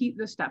then repeat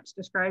the steps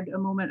described a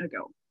moment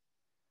ago.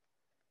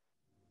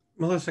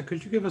 Melissa,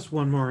 could you give us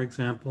one more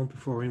example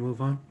before we move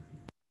on?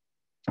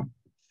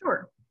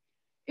 Sure.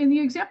 In the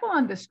example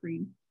on this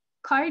screen,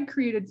 Clyde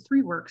created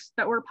 3 works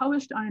that were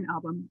published on an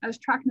album as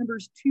track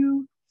numbers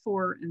 2,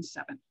 4, and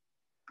 7.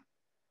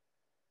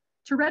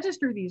 To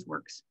register these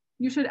works,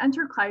 you should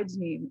enter Clyde's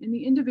name in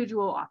the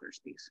individual author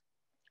space.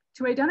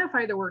 To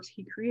identify the works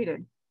he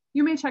created,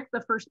 you may check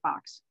the first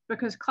box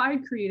because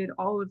Clyde created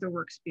all of the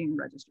works being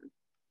registered.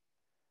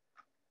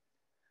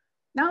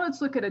 Now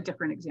let's look at a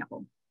different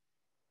example.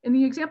 In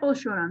the example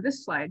shown on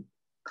this slide,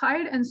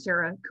 Clyde and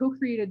Sarah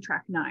co-created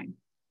track 9.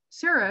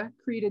 Sarah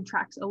created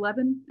tracks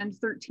 11 and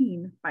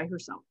 13 by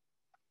herself.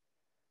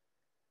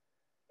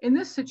 In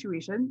this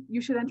situation,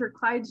 you should enter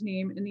Clyde's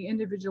name in the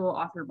individual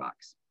author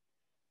box,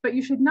 but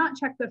you should not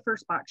check the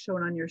first box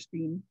shown on your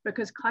screen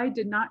because Clyde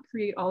did not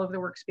create all of the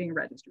works being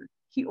registered.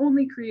 He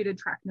only created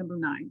track number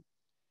 9.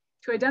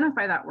 To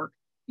identify that work,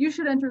 you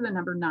should enter the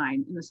number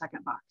 9 in the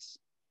second box.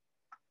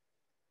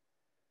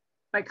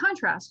 By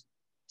contrast,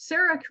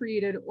 Sarah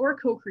created or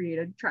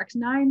co-created tracks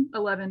 9,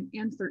 11,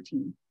 and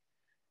 13.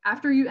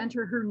 After you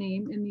enter her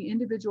name in the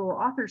individual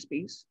author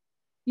space,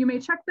 you may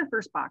check the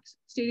first box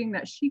stating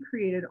that she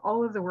created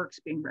all of the works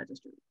being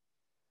registered.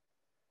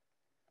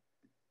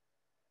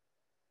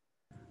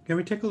 Can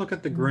we take a look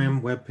at the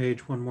Graham webpage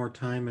one more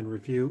time and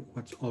review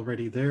what's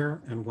already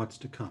there and what's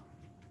to come?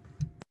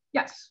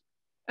 Yes.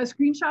 A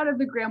screenshot of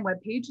the Graham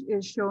webpage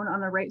is shown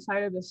on the right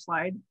side of this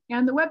slide,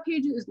 and the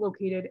webpage is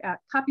located at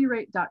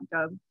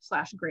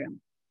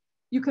copyright.gov/Graham.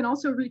 You can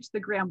also reach the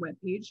Graham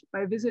webpage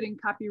by visiting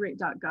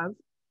copyright.gov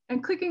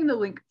and clicking the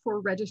link for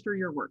Register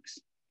Your Works.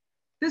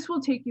 This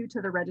will take you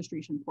to the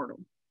registration portal.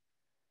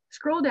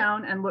 Scroll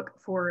down and look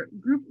for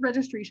Group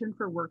Registration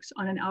for Works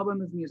on an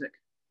Album of Music,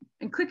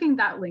 and clicking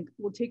that link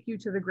will take you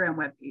to the Graham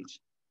webpage.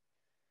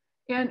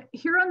 And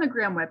here on the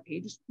Graham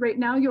webpage, right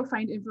now you'll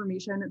find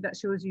information that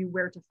shows you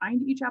where to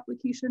find each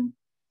application,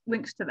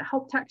 links to the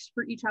help text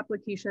for each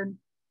application,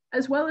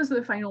 as well as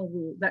the final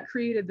rule that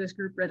created this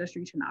group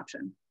registration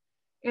option.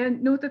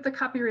 And note that the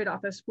Copyright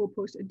Office will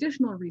post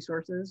additional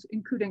resources,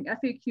 including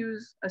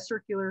FAQs, a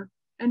circular,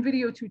 and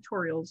video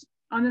tutorials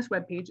on this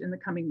webpage in the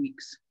coming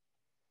weeks.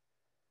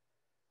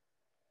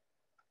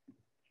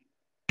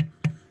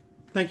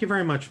 Thank you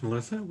very much,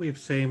 Melissa. We've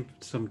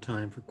saved some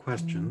time for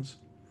questions.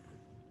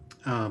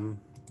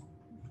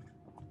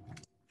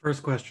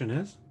 First question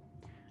is,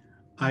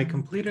 I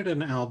completed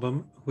an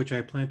album which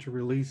I plan to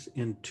release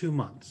in 2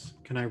 months.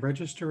 Can I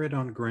register it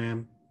on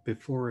Graham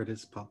before it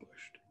is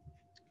published?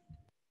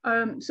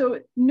 So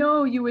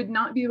no, you would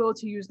not be able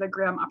to use the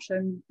Graham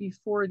option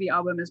before the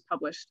album is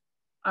published.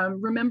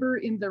 Remember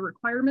in the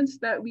requirements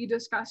that we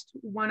discussed,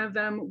 one of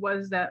them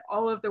was that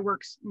all of the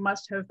works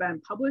must have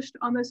been published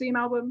on the same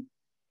album.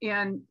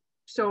 And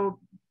so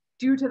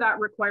due to that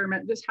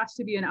requirement, this has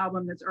to be an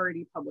album that's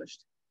already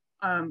published.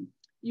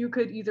 You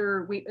could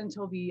either wait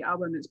until the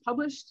album is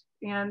published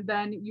and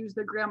then use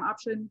the Graham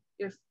option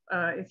if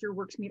your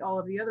works meet all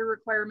of the other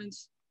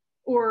requirements,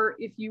 or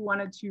if you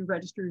wanted to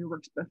register your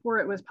works before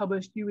it was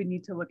published, you would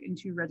need to look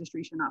into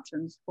registration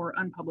options for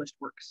unpublished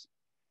works.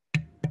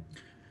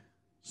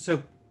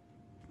 So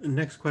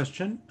next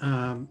question,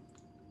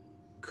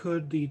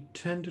 could the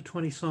 10 to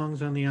 20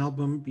 songs on the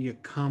album be a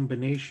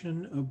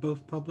combination of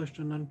both published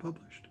and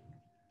unpublished?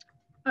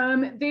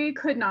 They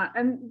could not,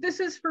 and this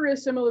is for a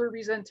similar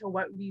reason to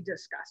what we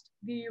discussed.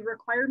 The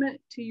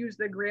requirement to use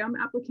the Graham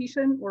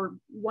application, or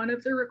one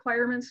of the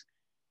requirements,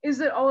 is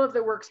that all of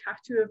the works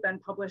have to have been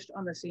published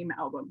on the same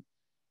album.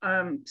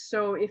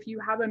 So if you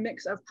have a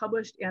mix of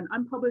published and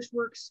unpublished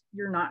works,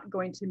 you're not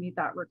going to meet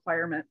that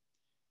requirement.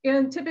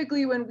 And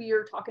typically when we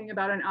are talking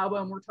about an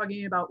album, we're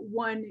talking about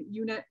one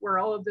unit where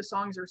all of the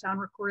songs or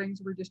sound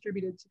recordings were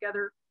distributed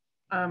together.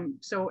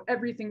 So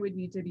everything would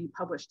need to be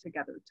published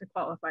together to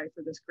qualify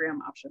for this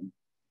Graham option.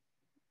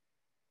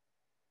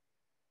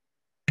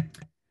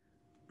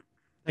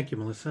 Thank you,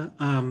 Melissa.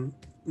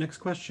 Next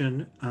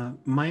question.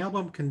 My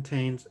album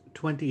contains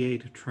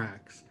 28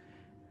 tracks.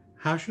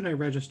 How should I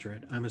register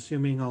it? I'm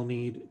assuming I'll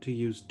need to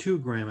use 2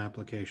 Graham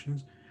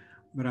applications,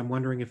 but I'm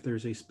wondering if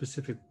there's a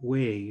specific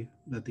way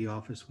that the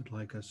office would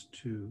like us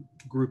to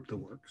group the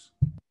works.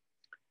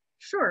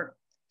 Sure.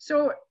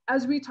 So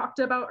as we talked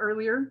about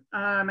earlier,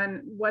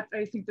 and what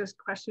I think this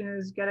question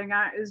is getting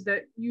at is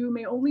that you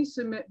may only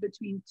submit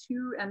between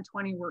 2 and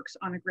 20 works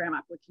on a Graham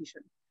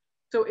application.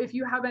 So if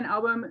you have an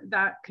album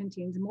that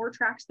contains more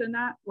tracks than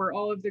that, where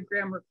all of the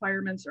Graham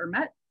requirements are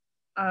met,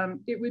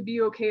 it would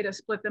be okay to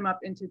split them up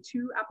into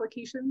 2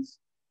 applications.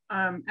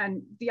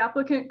 And the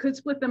applicant could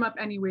split them up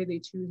any way they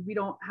choose. We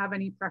don't have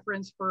any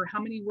preference for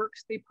how many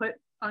works they put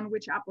on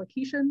which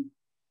application,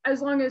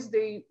 as long as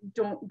they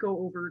don't go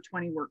over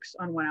 20 works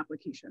on one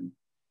application.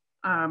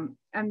 And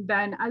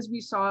then as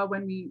we saw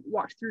when we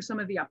walked through some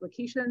of the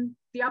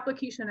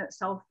application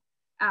itself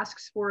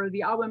asks for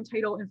the album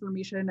title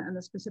information and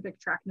the specific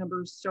track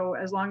numbers. So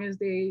as long as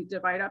they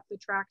divide up the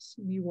tracks,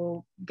 we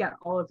will get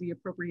all of the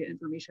appropriate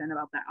information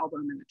about the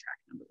album and the track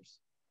numbers.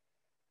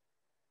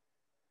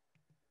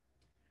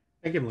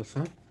 Thank you,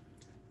 Melissa.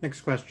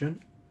 Next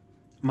question.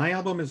 My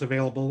album is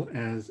available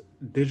as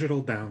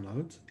digital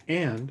downloads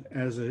and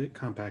as a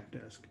compact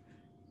disc.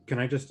 Can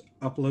I just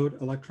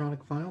upload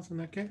electronic files in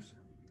that case?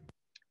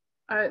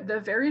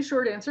 The very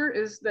short answer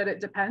is that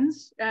it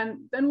depends, and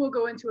then we'll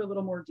go into a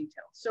little more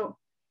detail. So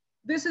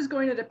this is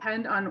going to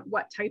depend on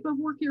what type of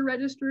work you're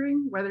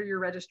registering, whether you're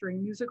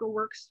registering musical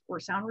works or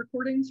sound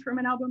recordings from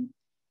an album,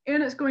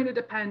 and it's going to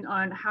depend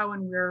on how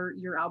and where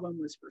your album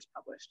was first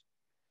published.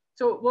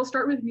 So we'll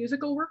start with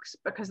musical works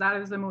because that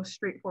is the most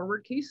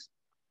straightforward case.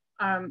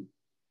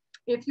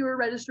 If you are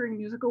registering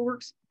musical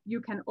works,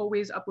 you can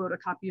always upload a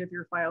copy of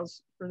your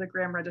files for the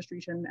Graham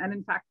registration. And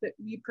in fact, that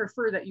we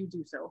prefer that you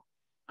do so,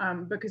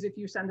 because if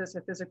you send us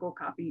a physical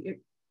copy,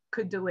 it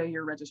could delay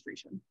your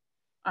registration.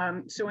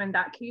 So in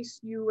that case,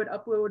 you would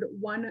upload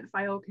one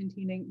file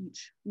containing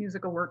each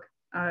musical work,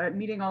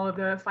 meeting all of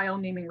the file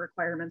naming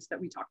requirements that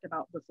we talked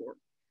about before.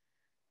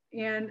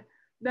 And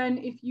then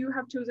if you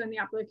have chosen the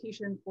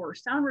application for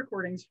sound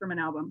recordings from an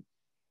album,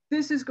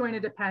 this is going to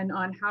depend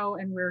on how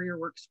and where your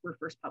works were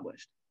first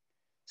published.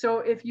 So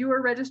if you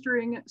are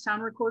registering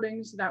sound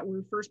recordings that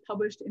were first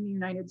published in the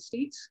United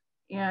States,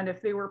 and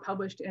if they were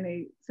published in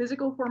a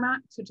physical format,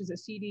 such as a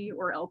CD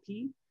or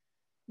LP,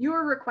 you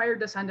are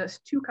required to send us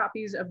 2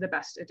 copies of the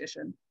best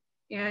edition.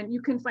 And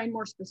you can find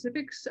more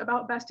specifics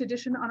about best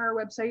edition on our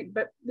website,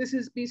 but this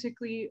is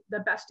basically the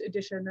best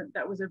edition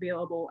that was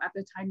available at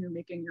the time you're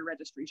making your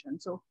registration.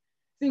 So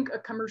think a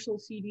commercial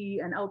CD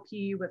and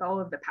LP with all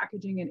of the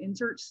packaging and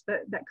inserts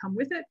that come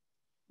with it,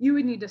 you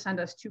would need to send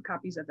us 2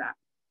 copies of that.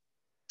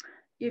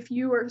 If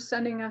you are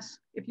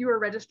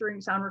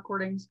registering sound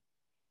recordings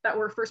that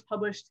were first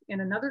published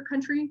in another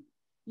country,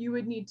 you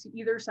would need to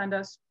either send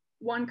us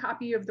 1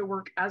 copy of the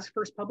work as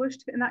first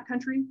published in that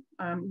country,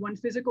 1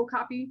 physical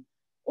copy,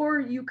 or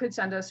you could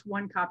send us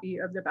 1 copy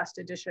of the best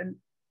edition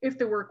if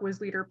the work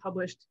was later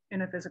published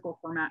in a physical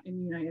format in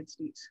the United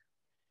States.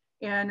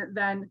 And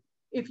then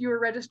if you were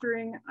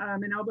registering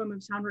an album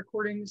of sound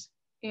recordings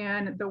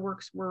and the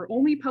works were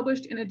only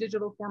published in a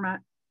digital format,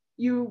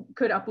 you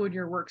could upload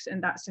your works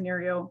in that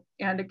scenario.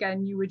 And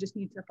again, you would just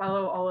need to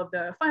follow all of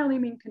the file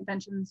naming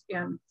conventions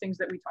and things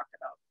that we talked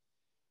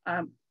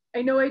about.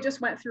 I know I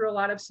just went through a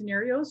lot of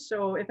scenarios,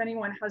 so if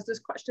anyone has this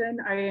question,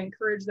 I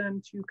encourage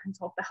them to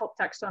consult the help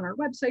text on our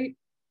website,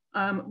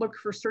 look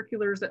for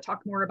circulars that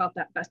talk more about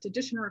that best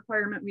edition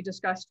requirement we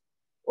discussed,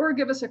 or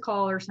give us a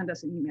call or send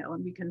us an email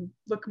and we can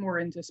look more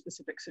into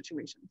specific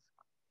situations.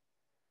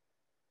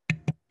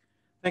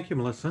 Thank you,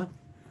 Melissa.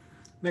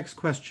 Next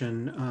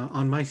question.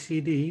 On my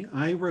CD,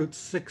 I wrote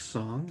 6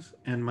 songs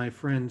and my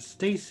friend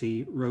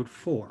Stacy wrote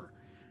 4.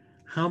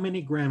 How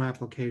many Graham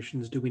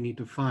applications do we need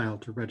to file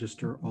to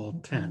register all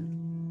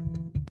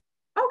 10?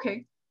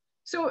 Okay,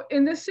 so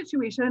in this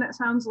situation, it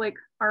sounds like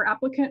our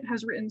applicant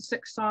has written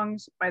 6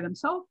 songs by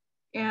themselves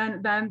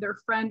and then their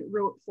friend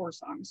wrote 4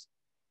 songs.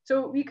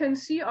 So we can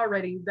see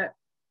already that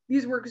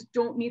these works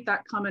don't meet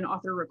that common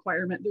author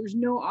requirement. There's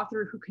no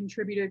author who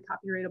contributed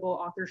copyrightable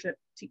authorship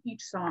to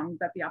each song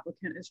that the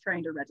applicant is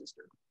trying to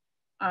register.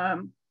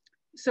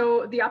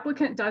 So the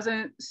applicant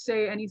doesn't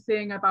say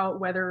anything about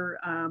whether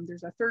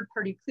there's a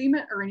third-party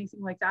claimant or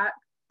anything like that,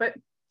 but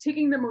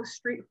taking the most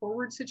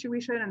straightforward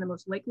situation and the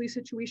most likely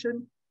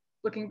situation,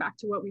 looking back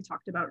to what we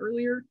talked about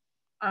earlier,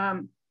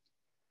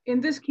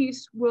 in this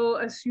case, we'll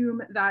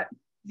assume that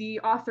the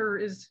author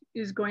is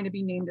going to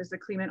be named as the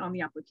claimant on the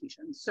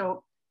application.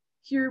 So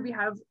here we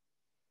have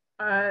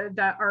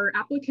that our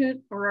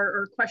applicant or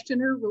our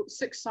questioner wrote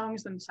 6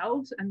 songs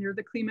themselves and they're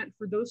the claimant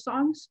for those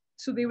songs.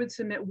 So they would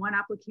submit 1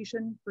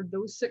 application for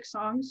those 6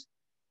 songs,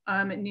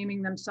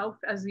 naming themselves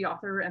as the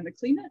author and the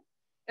claimant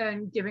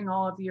and giving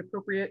all of the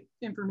appropriate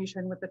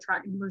information with the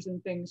track numbers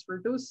and things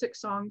for those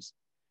 6 songs.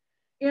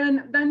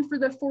 And then for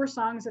the 4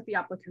 songs that the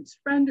applicant's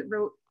friend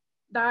wrote,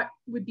 that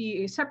would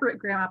be a separate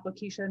Graham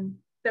application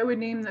that would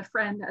name the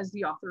friend as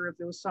the author of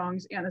those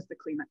songs and as the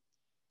claimant.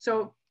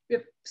 So we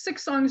have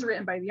 6 songs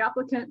written by the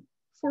applicant,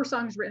 4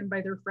 songs written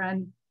by their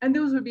friend, and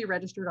those would be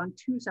registered on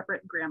 2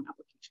 separate Graham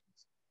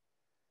applications.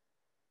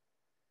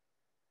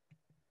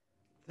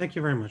 Thank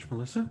you very much,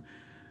 Melissa.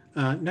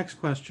 Next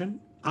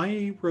question.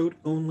 I wrote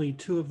only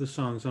 2 of the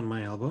songs on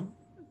my album,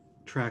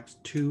 tracks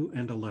 2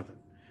 and 11.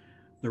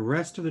 The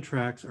rest of the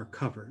tracks are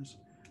covers.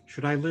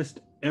 Should I list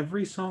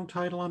every song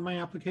title on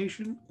my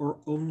application or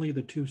only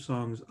the 2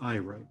 songs I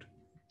wrote?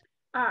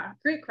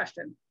 Great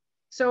question.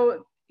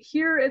 So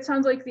here it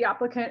sounds like the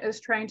applicant is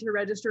trying to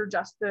register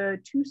just the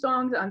 2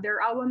 songs on their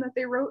album that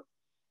they wrote.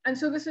 And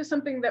so this is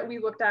something that we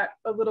looked at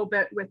a little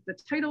bit with the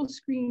title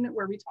screen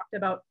where we talked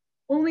about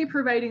only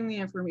providing the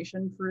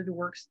information for the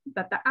works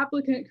that the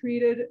applicant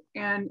created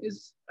and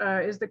is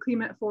the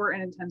claimant for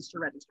and intends to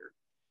register.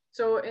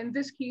 So in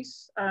this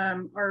case,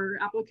 our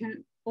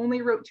applicant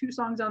only wrote 2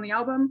 songs on the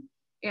album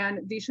and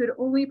they should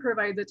only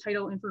provide the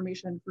title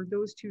information for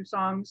those 2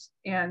 songs,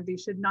 and they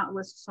should not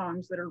list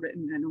songs that are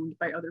written and owned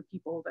by other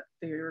people that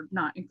they're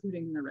not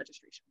including in the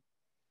registration.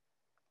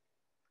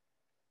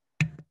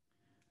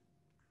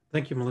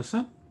 Thank you,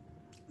 Melissa.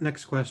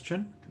 Next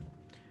question.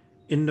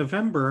 In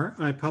November,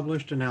 I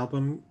published an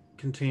album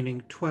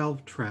containing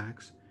 12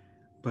 tracks,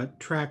 but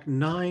track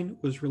 9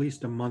 was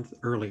released a month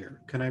earlier.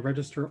 Can I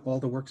register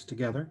all the works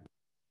together?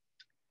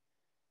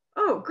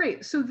 Oh,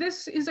 great. So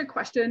this is a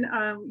question.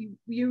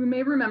 You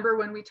may remember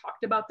when we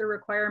talked about the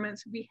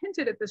requirements, we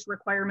hinted at this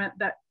requirement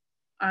that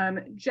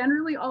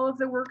generally all of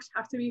the works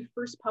have to be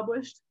first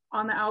published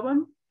on the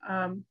album,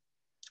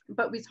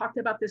 but we talked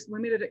about this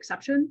limited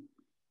exception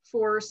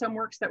for some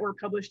works that were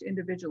published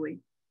individually.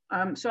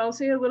 So I'll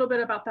say a little bit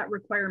about that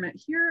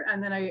requirement here,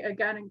 and then I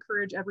again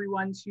encourage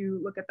everyone to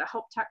look at the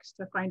help text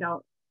to find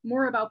out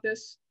more about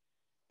this.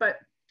 But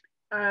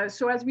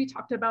so as we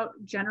talked about,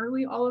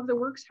 generally all of the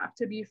works have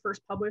to be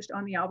first published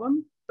on the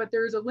album, but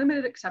there's a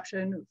limited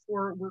exception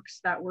for works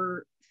that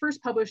were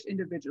first published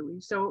individually.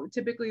 So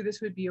typically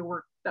this would be a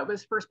work that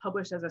was first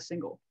published as a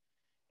single.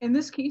 In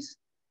this case,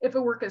 if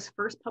a work is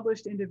first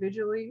published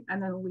individually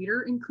and then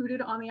later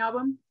included on the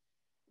album,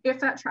 if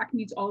that track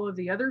meets all of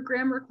the other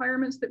Graham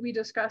requirements that we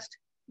discussed,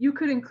 you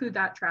could include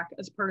that track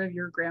as part of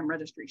your Graham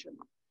registration.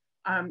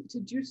 To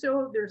do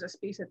so, there's a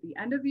space at the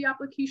end of the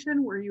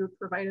application where you have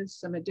provided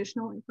some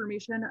additional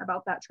information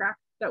about that track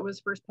that was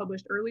first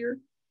published earlier.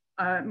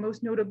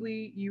 Most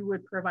notably, you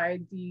would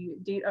provide the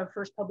date of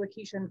first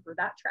publication for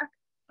that track.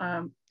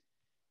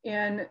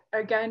 And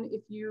again,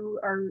 if you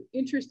are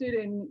interested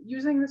in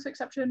using this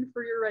exception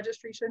for your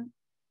registration,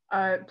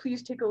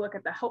 please take a look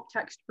at the help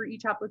text for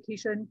each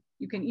application.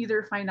 You can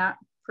either find that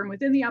from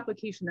within the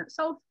application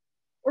itself,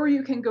 or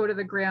you can go to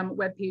the Graham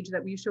webpage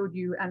that we showed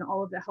you and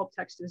all of the help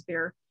text is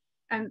there.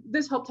 And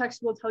this help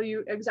text will tell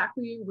you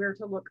exactly where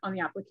to look on the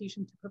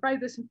application to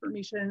provide this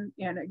information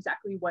and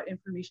exactly what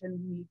information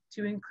you need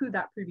to include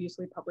that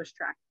previously published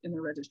track in the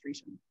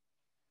registration.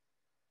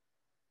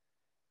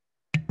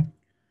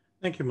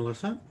 Thank you,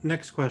 Melissa.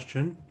 Next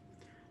question.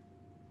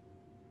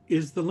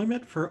 Is the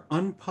limit for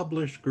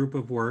unpublished group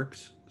of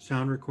works,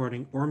 sound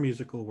recording, or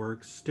musical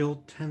works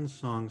still 10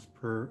 songs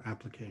per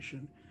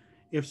application?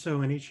 If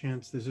so, any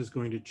chance this is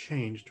going to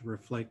change to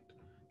reflect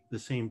the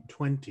same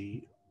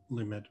 20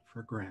 limit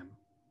for Graham?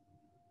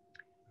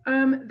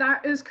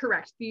 That is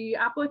correct. The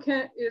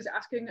applicant is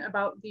asking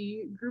about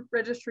the group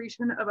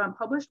registration of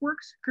unpublished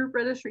works, group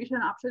registration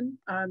option,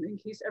 in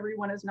case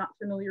everyone is not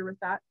familiar with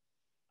that.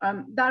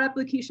 That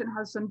application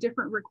has some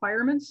different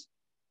requirements.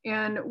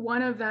 And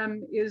one of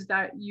them is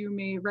that you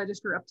may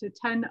register up to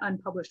 10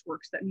 unpublished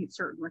works that meet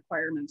certain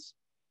requirements.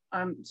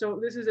 So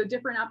this is a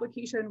different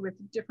application with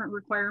different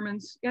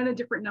requirements and a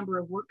different number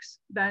of works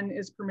than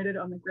is permitted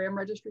on the Graham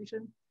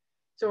registration.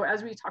 So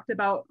as we talked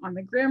about on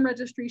the Graham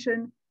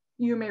registration,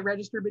 you may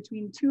register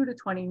between 2 to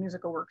 20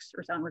 musical works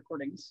or sound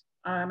recordings.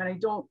 And I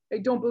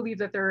don't believe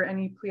that there are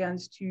any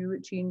plans to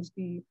change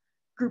the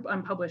group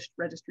unpublished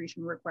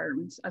registration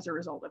requirements as a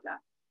result of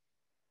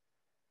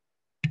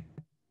that.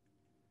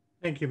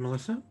 Thank you,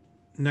 Melissa.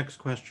 Next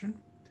question.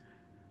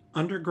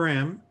 Under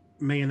Graham,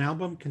 may an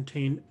album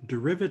contain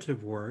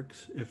derivative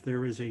works if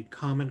there is a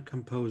common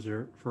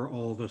composer for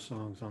all the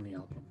songs on the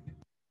album?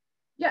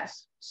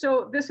 Yes,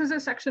 so this is a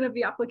section of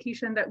the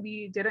application that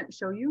we didn't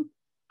show you.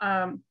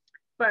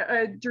 But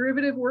a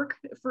derivative work,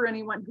 for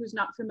anyone who's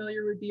not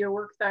familiar, would be a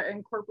work that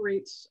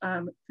incorporates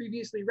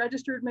previously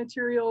registered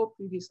material,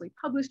 previously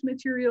published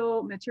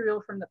material,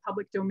 material from the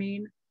public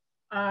domain.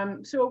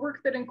 So a work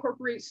that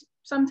incorporates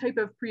some type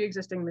of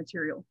pre-existing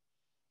material.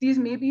 These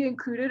may be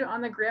included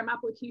on the Graham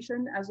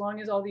application as long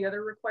as all the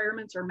other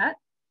requirements are met.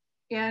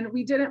 And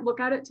we didn't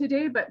look at it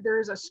today, but there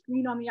is a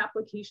screen on the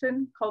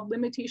application called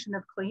Limitation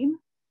of Claim.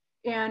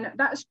 And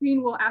that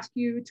screen will ask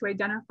you to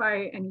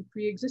identify any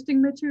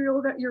pre-existing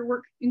material that your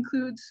work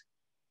includes.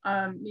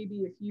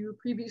 Maybe if you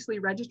previously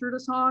registered a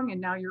song and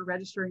now you're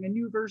registering a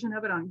new version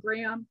of it on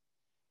Graham,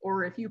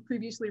 or if you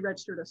previously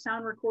registered a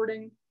sound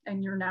recording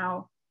and you're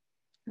now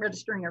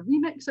registering a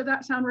remix of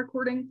that sound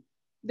recording,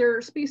 there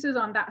are spaces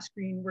on that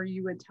screen where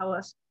you would tell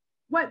us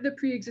what the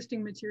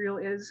pre-existing material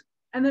is,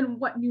 and then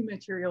what new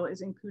material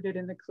is included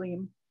in the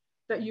claim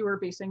that you are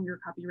basing your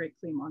copyright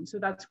claim on. So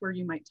that's where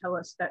you might tell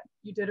us that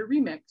you did a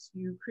remix,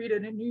 you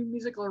created a new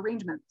musical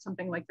arrangement,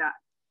 something like that.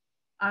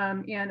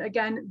 And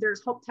again,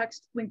 there's help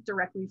text linked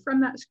directly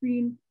from that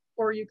screen,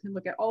 or you can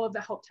look at all of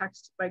the help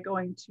text by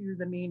going to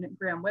the main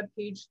Graham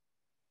webpage.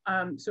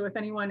 So if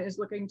anyone is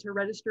looking to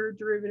register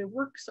derivative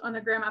works on the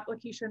Graham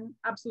application,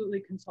 absolutely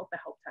consult the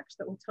help text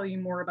that will tell you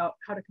more about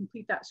how to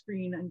complete that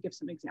screen and give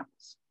some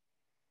examples.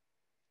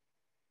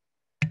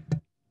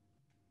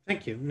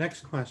 Thank you.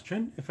 Next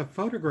question. If a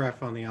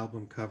photograph on the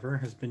album cover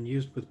has been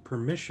used with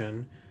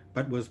permission,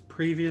 but was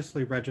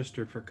previously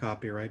registered for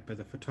copyright by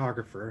the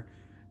photographer,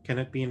 can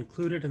it be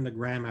included in the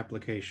Graham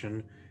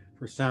application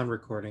for sound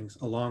recordings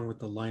along with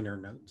the liner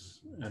notes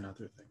and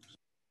other things?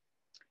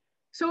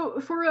 So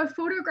for a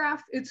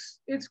photograph,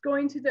 it's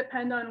going to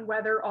depend on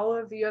whether all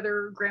of the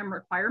other Graham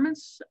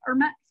requirements are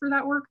met for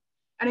that work.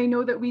 And I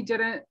know that we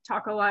didn't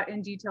talk a lot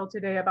in detail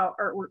today about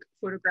artwork,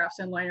 photographs,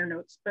 and liner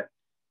notes, but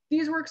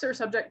these works are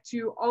subject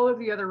to all of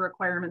the other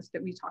requirements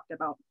that we talked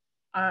about.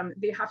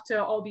 They have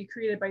to all be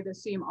created by the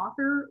same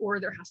author, or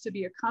there has to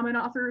be a common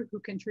author who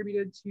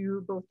contributed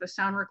to both the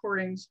sound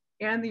recordings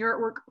and the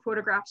artwork,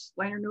 photographs,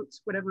 liner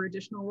notes, whatever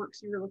additional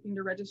works you were looking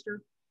to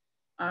register.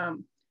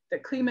 The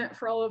claimant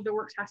for all of the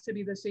works has to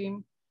be the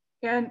same.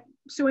 And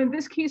so in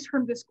this case,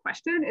 from this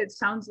question, it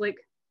sounds like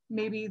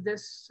maybe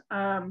this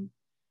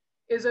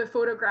is a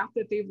photograph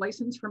that they've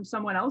licensed from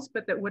someone else,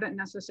 but that wouldn't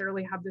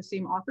necessarily have the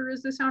same author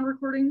as the sound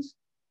recordings.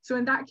 So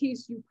in that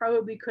case, you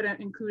probably couldn't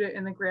include it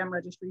in the Graham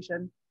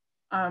registration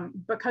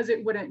because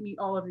it wouldn't meet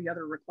all of the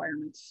other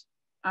requirements.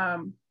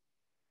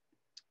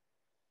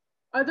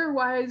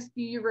 Otherwise,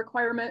 the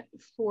requirement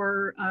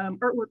for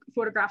artwork,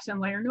 photographs,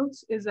 and liner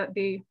notes is that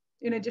they,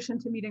 in addition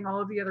to meeting all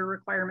of the other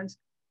requirements,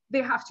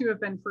 they have to have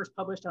been first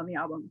published on the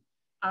album.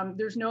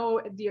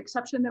 The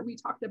exception that we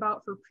talked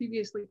about for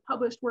previously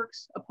published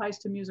works applies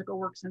to musical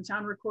works and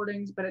sound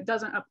recordings, but it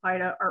doesn't apply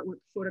to artwork,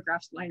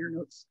 photographs, liner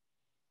notes.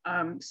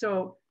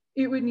 So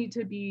it would need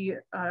to be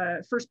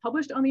first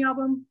published on the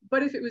album,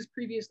 but if it was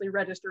previously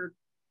registered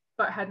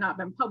but had not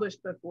been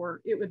published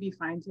before, it would be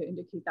fine to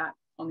indicate that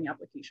on the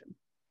application.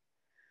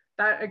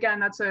 That, again,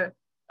 that's a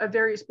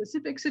very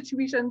specific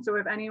situation. So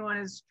if anyone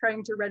is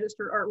trying to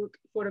register artwork,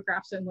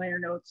 photographs, and liner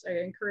notes, I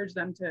encourage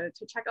them to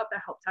check out the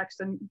help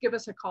text and give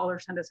us a call or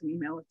send us an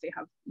email if they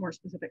have more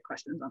specific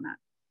questions on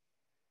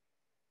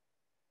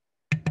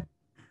that.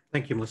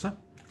 Thank you, Melissa.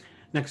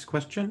 Next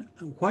question.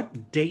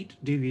 What date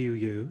do you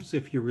use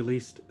if you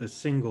released a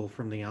single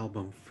from the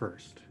album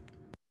first?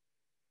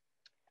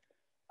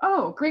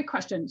 Oh, great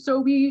question. So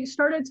we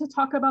started to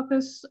talk about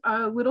this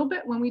a little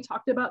bit when we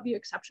talked about the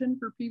exception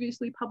for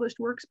previously published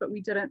works, but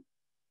we didn't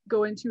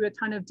go into a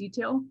ton of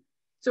detail.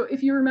 So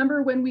if you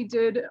remember when we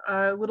did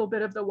a little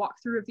bit of the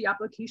walkthrough of the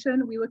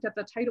application, we looked at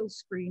the title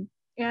screen,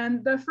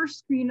 and the first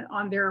screen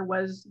on there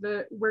was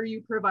where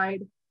you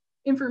provide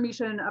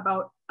information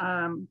about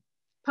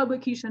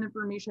publication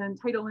information,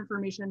 title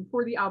information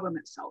for the album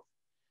itself.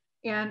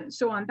 And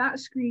so on that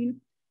screen,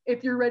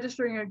 if you're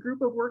registering a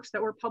group of works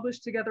that were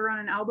published together on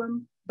an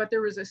album, but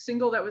there was a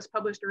single that was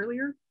published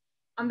earlier,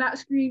 on that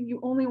screen,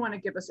 you only want to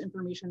give us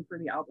information for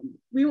the album.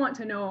 We want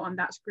to know on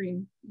that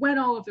screen when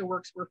all of the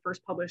works were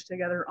first published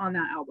together on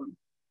that album.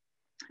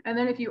 And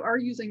then if you are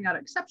using that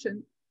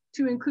exception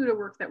to include a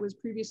work that was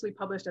previously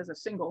published as a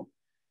single,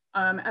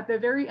 at the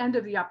very end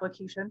of the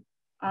application,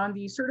 on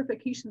the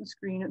certification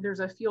screen, there's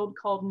a field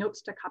called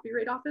Notes to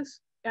Copyright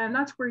Office, and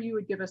that's where you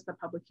would give us the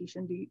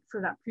publication date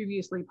for that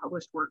previously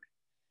published work.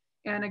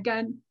 And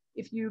again,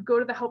 if you go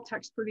to the help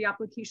text for the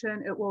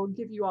application, it will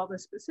give you all the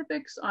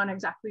specifics on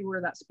exactly where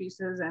that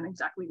space is and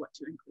exactly what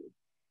to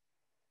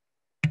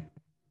include.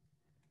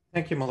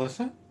 Thank you,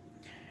 Melissa.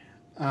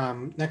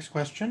 Next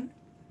question.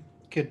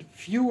 Could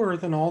fewer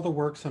than all the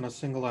works on a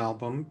single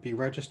album be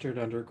registered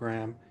under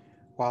GRAM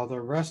while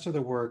the rest of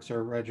the works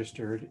are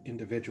registered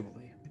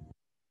individually?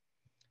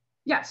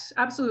 Yes,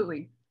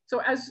 absolutely.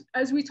 So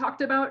as we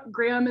talked about,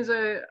 GRAM is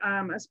a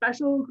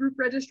special group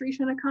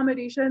registration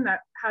accommodation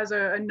that has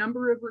a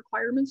number of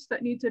requirements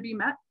that need to be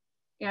met.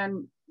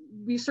 And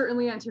we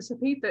certainly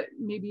anticipate that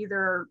maybe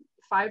there are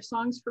 5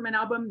 songs from an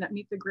album that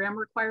meet the GRAM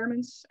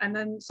requirements, and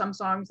then some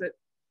songs that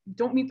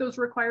don't meet those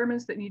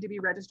requirements that need to be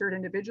registered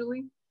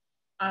individually.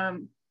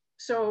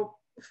 So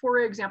for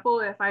example,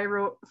 if I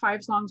wrote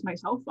 5 songs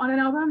myself on an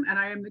album and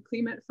I am the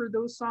claimant for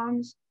those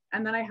songs,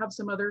 and then I have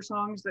some other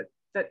songs that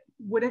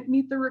wouldn't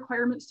meet the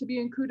requirements to be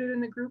included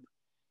in the group,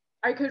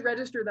 I could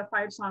register the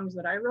 5 songs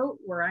that I wrote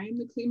where I am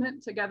the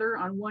claimant together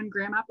on one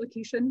GRAM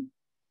application.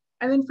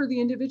 And then for the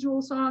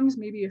individual songs,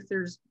 maybe if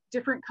there's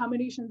different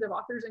combinations of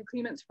authors and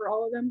claimants for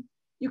all of them,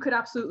 you could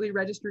absolutely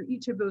register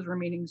each of those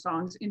remaining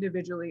songs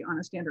individually on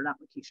a standard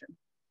application.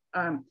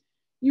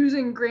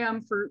 Using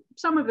GRAM for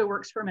some of the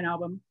works from an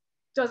album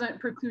doesn't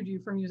preclude you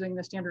from using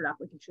the standard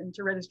application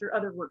to register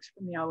other works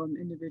from the album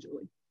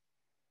individually.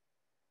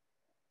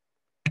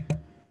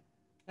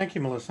 Thank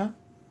you, Melissa.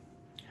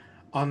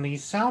 On the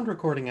sound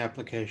recording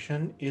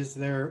application, is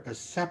there a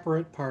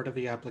separate part of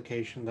the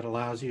application that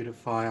allows you to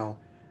file,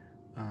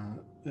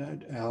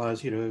 that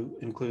allows you to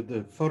include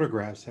the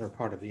photographs that are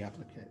part of the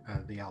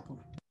album?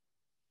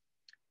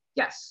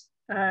 Yes,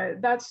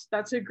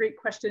 that's a great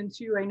question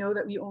too. I know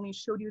that we only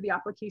showed you the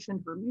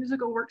application for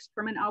musical works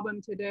from an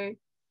album today.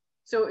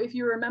 So if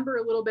you remember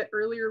a little bit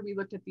earlier, we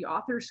looked at the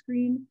author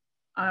screen.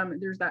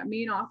 There's that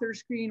main author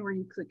screen where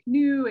you click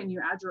new and you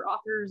add your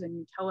authors and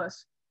you tell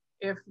us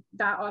if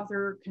that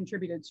author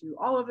contributed to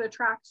all of the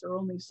tracks or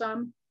only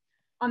some.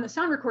 On the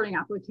sound recording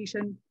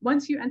application,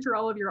 once you enter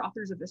all of your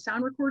authors of the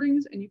sound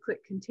recordings and you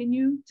click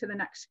continue to the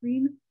next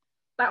screen,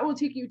 that will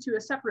take you to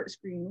a separate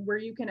screen where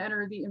you can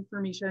enter the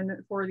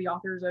information for the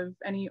authors of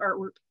any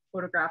artwork,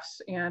 photographs,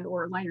 and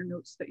or liner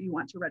notes that you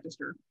want to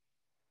register.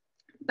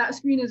 That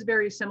screen is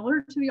very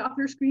similar to the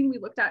author screen we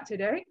looked at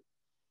today.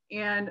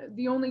 And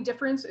the only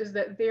difference is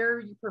that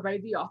there you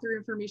provide the author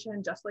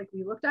information just like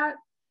we looked at,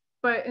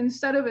 but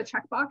instead of a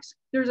checkbox,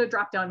 there's a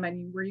drop-down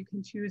menu where you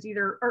can choose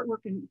either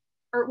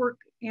artwork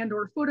and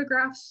or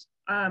photographs,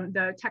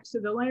 the text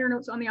of the liner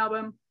notes on the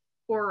album,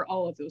 or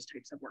all of those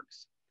types of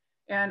works.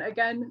 And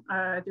again,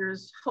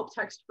 there's help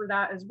text for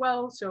that as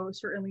well. So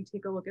certainly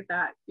take a look at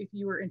that if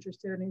you are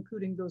interested in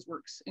including those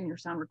works in your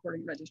sound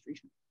recording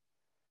registration.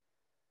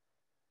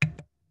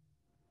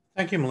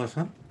 Thank you,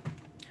 Melissa.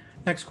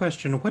 Next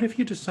question. What if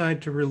you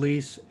decide to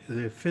release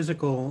the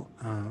physical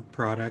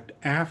product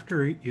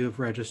after you have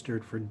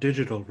registered for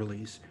digital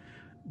release?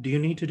 Do you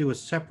need to do a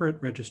separate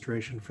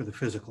registration for the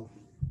physical?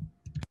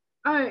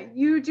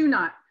 You do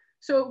not.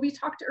 So we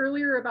talked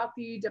earlier about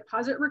the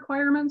deposit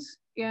requirements,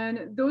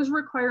 and those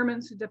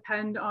requirements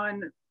depend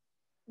on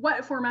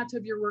what formats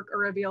of your work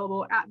are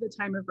available at the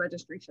time of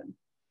registration.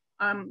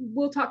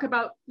 We'll talk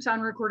about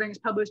sound recordings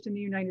published in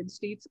the United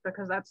States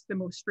because that's the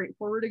most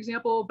straightforward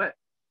example, but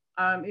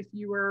If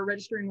you were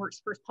registering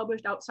works first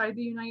published outside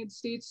the United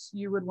States,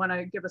 you would want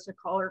to give us a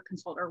call or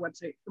consult our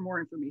website for more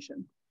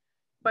information.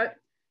 But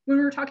when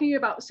we're talking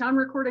about sound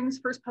recordings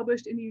first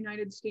published in the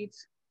United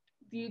States,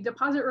 the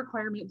deposit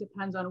requirement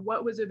depends on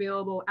what was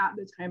available at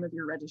the time of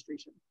your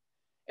registration.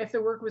 If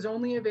the work was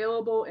only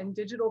available in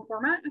digital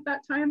format at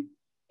that time,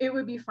 it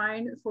would be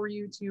fine for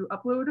you to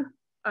upload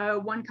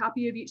one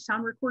copy of each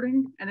sound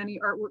recording and any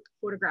artwork,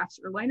 photographs,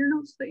 or liner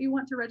notes that you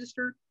want to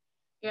register.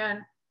 And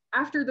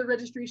after the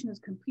registration is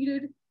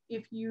completed,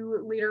 if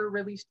you later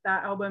released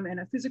that album in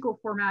a physical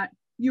format,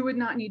 you would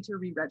not need to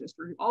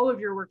re-register. All of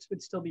your works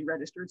would still be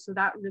registered. So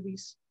that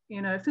release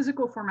in a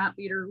physical format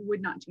later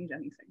would not change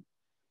anything.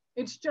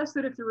 It's just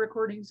that if the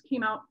recordings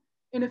came out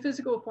in a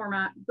physical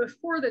format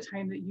before the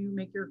time that you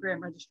make your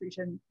grant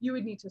registration, you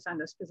would need to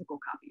send us physical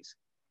copies.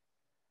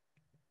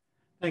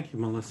 Thank you,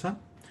 Melissa.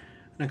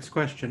 Next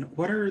question.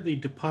 What are the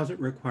deposit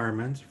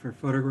requirements for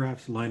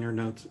photographs, liner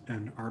notes,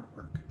 and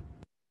artwork?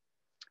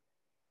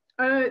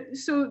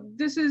 So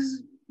this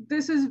is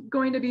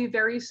going to be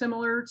very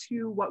similar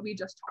to what we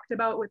just talked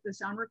about with the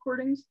sound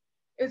recordings.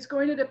 It's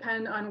going to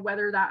depend on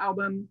whether that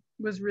album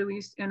was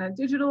released in a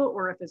digital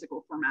or a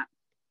physical format.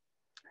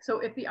 So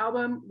if the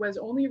album was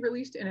only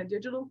released in a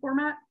digital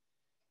format,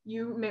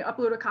 you may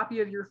upload a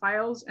copy of your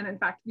files. And in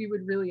fact, we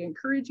would really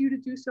encourage you to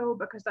do so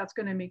because that's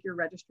going to make your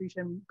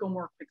registration go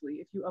more quickly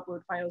if you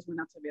upload files when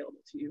that's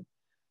available to you.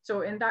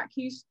 So in that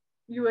case,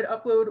 you would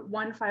upload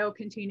one file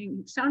containing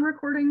each sound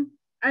recording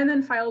and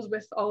then files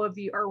with all of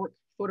the artwork,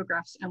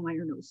 photographs, and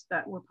liner notes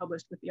that were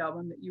published with the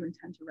album that you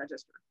intend to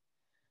register.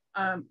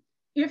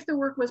 If the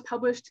work was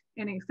published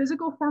in a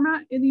physical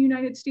format in the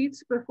United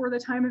States before the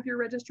time of your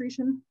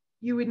registration,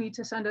 you would need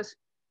to send us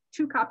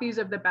 2 copies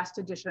of the best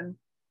edition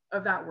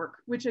of that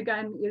work, which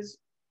again is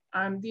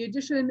the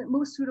edition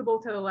most suitable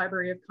to the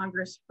Library of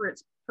Congress for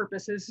its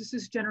purposes. This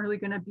is generally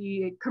going to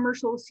be a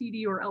commercial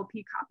CD or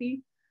LP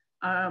copy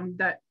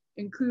that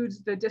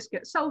includes the disc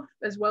itself,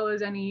 as well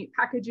as any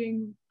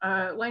packaging,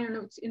 liner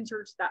notes,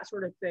 inserts, that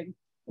sort of thing.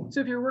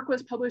 So if your work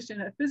was published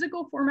in a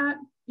physical format,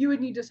 you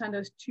would need to send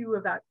us 2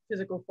 of that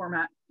physical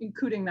format,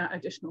 including that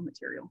additional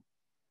material.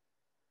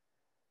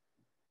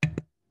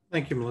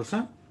 Thank you,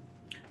 Melissa.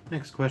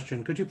 Next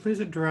question. Could you please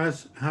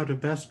address how to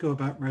best go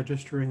about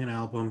registering an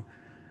album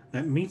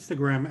that meets the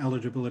Graham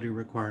eligibility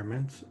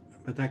requirements,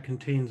 but that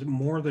contains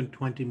more than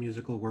 20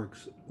 musical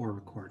works or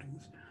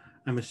recordings?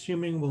 I'm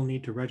assuming we'll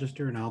need to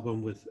register an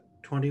album with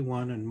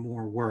 21 and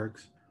more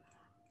works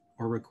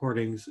or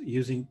recordings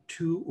using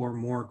 2 or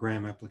more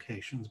Graham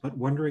applications, but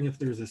wondering if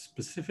there's a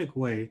specific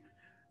way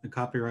the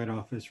Copyright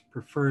Office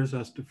prefers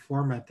us to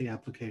format the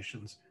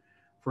applications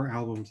for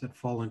albums that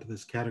fall into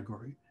this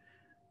category,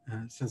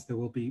 since there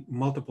will be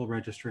multiple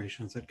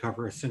registrations that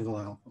cover a single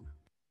album.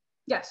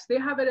 Yes, they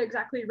have it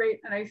exactly right.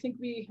 And I think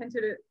we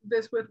hinted at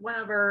this with one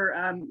of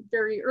our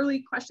very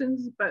early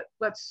questions, but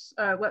let's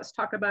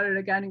talk about it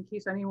again in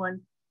case anyone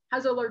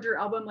has a larger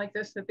album like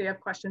this that they have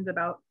questions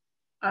about.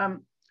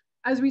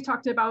 As we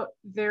talked about,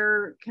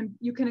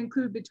 you can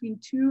include between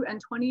 2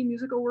 and 20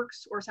 musical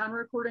works or sound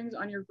recordings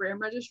on your Graham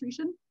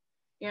registration.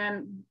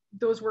 And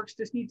those works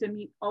just need to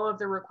meet all of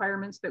the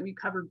requirements that we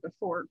covered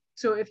before.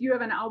 So if you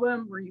have an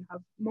album where you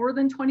have more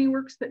than 20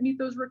 works that meet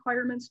those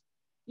requirements,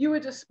 you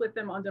would just split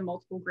them onto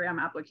multiple Graham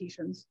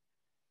applications.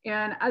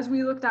 And as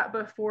we looked at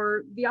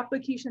before, the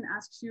application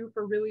asks you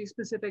for really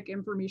specific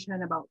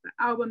information about the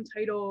album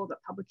title, the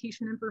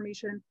publication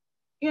information,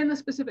 and the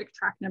specific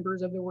track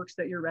numbers of the works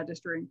that you're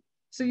registering.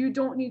 So you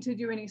don't need to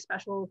do any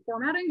special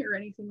formatting or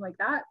anything like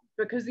that,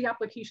 because the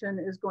application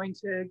is going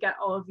to get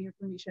all of the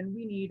information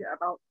we need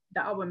about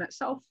the album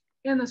itself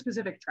and the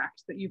specific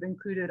tracks that you've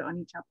included on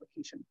each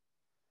application.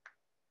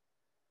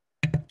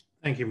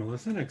 Thank you,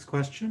 Melissa. Next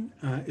question.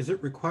 Is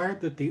it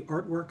required that the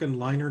artwork and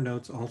liner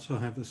notes also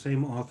have the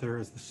same author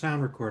as the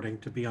sound recording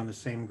to be on the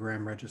same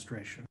Graham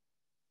registration?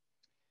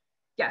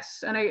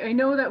 Yes, and I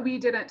know that we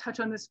didn't touch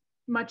on this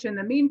much in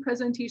the main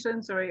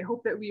presentation, so I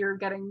hope that we are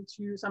getting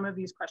to some of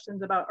these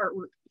questions about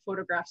artwork,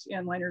 photographs,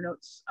 and liner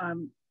notes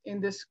in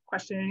this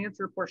question and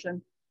answer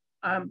portion.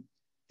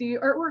 The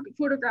artwork,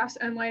 photographs,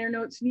 and liner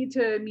notes need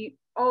to meet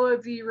all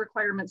of the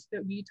requirements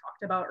that we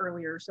talked about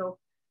earlier. So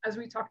as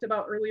we talked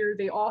about earlier,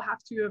 they all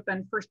have to have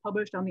been first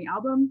published on the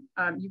album.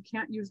 You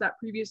can't use that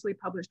previously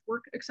published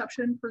work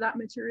exception for that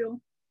material.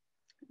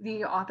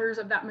 The authors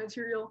of that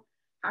material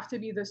have to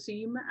be the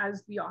same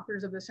as the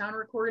authors of the sound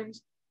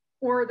recordings,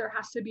 or there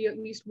has to be at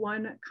least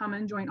one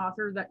common joint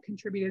author that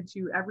contributed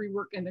to every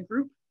work in the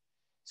group.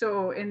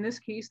 So in this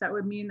case, that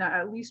would mean that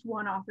at least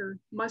one author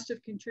must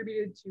have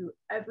contributed to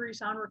every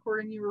sound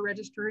recording you were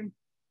registering,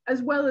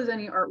 as well as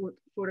any artwork,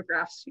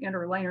 photographs, and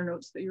or liner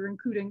notes that you're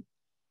including.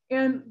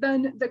 And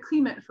then the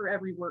claimant for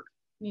every work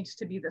needs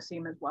to be the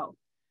same as well.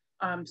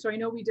 So I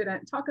know we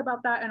didn't talk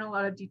about that in a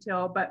lot of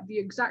detail, but the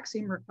exact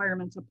same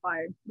requirements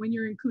apply when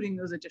you're including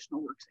those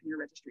additional works in your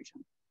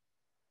registration.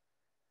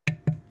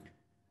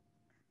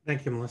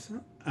 Thank you,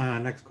 Melissa.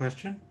 Next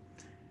question.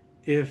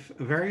 If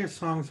various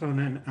songs on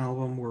an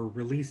album were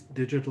released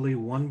digitally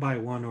one by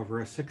one over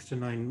a 6 to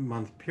 9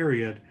 month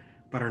period,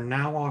 but are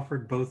now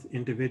offered both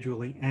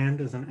individually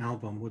and as an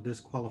album, would this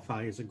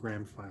qualify as a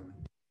Graham filing?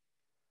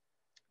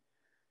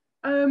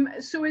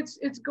 So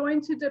it's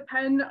going to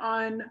depend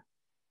on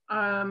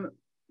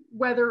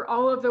whether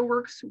all of the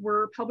works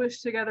were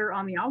published together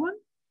on the album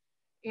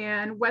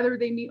and whether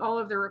they meet all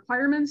of the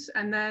requirements,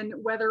 and then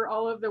whether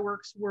all of the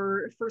works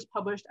were first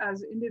published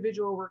as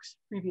individual works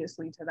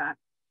previously to that.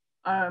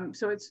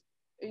 So it's,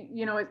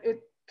 it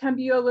can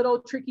be a little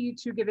tricky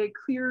to give a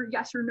clear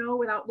yes or no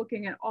without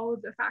looking at all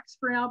of the facts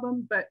for an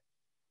album, but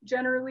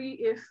generally,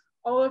 if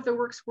all of the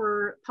works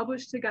were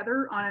published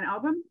together on an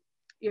album,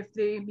 if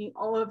they meet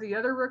all of the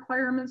other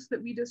requirements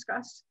that we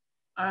discussed,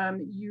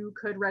 you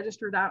could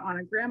register that on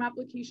a Graham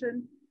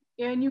application,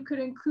 and you could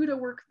include a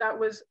work that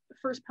was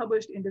first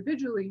published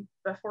individually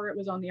before it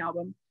was on the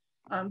album.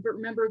 But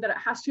remember that it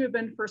has to have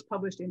been first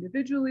published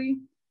individually.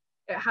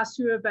 It has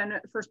to have been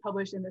first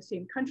published in the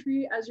same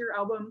country as your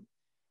album.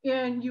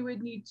 And you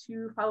would need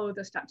to follow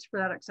the steps for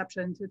that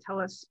exception to tell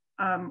us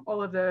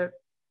all of the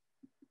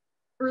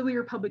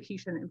earlier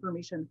publication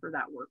information for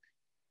that work.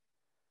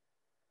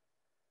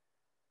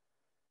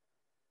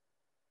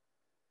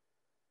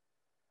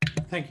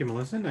 Thank you,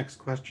 Melissa. Next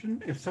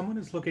question. If someone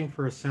is looking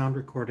for a sound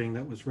recording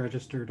that was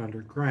registered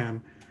under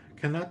Graham,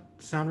 can that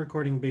sound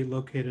recording be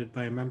located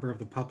by a member of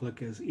the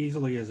public as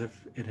easily as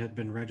if it had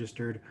been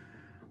registered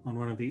on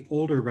one of the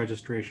older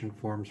registration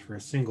forms for a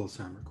single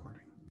sound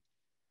recording?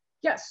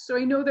 Yes, so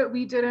I know that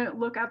we didn't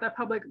look at the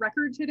public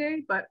record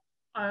today, but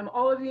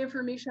all of the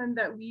information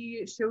that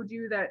we showed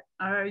you that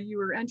you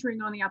were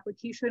entering on the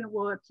application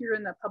will appear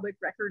in the public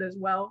record as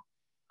well.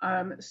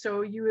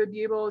 So you would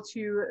be able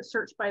to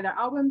search by the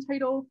album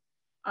title.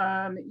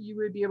 You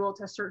would be able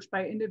to search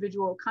by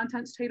individual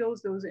contents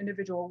titles. Those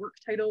individual work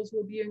titles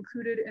will be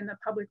included in the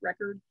public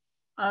record.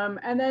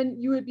 And then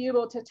you would be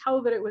able to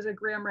tell that it was a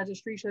Graham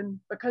registration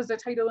because the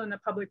title in the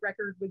public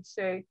record would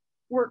say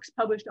works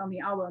published on the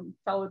album,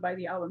 followed by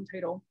the album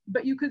title.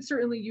 But you could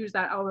certainly use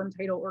that album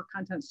title or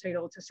contents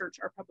title to search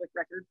our public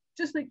record,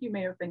 just like you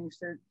may have been used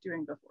to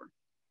doing before.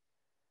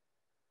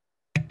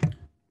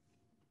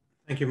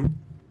 Thank you.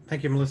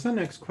 Thank you, Melissa.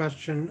 Next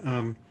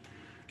question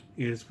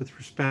is with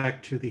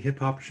respect to the hip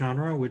hop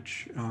genre,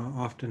 which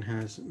often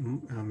has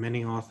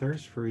many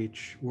authors for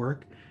each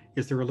work.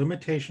 Is there a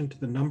limitation to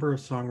the number of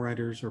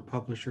songwriters or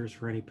publishers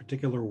for any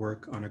particular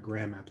work on a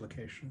Graham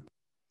application?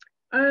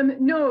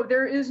 No,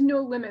 there is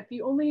no limit.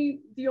 The only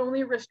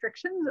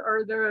restrictions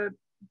are the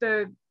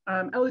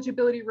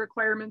eligibility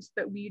requirements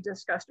that we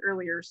discussed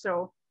earlier.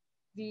 So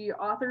the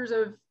authors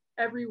of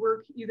every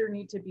work either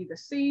need to be the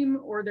same,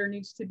 or there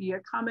needs to be a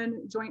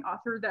common joint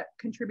author that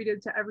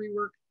contributed to every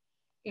work.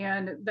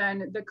 And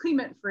then the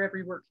claimant for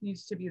every work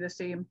needs to be the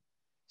same.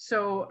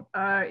 So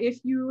if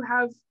you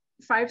have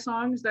 5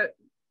 songs that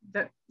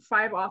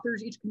 5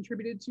 authors each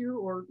contributed to,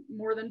 or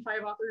more than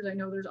 5 authors, I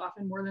know there's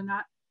often more than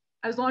that,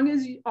 as long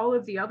as all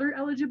of the other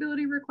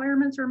eligibility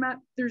requirements are met,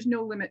 there's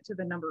no limit to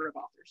the number of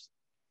authors.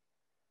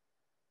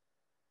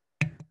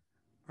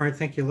 All right,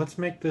 thank you. Let's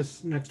make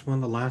this next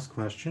one the last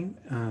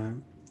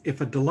question.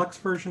 If a deluxe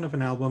version of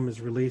an album is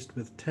released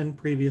with 10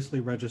 previously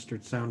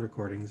registered sound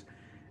recordings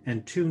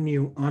and 2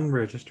 new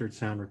unregistered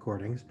sound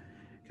recordings,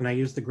 can I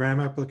use the Graham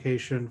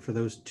application for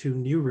those 2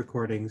 new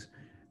recordings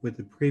with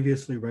the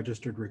previously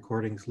registered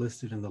recordings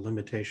listed in the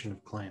limitation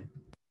of claim?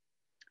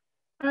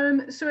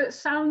 So it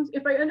sounds,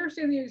 if I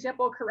understand the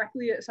example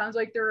correctly, it sounds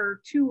like there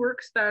are 2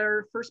 works that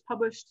are first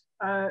published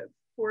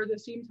for the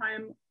same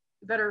time,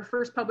 that are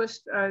first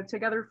published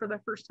together for the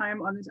first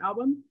time on this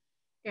album.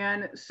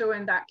 And so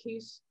in that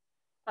case,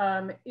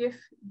 if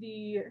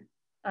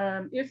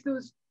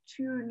those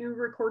 2 new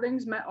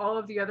recordings met all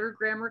of the other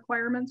Graham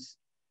requirements,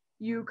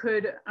 you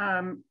could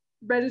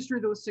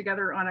register those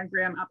together on a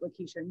Graham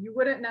application. You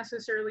wouldn't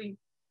necessarily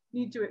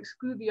need to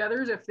exclude the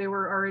others if they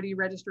were already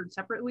registered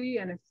separately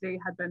and if they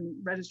had been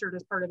registered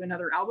as part of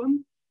another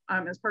album,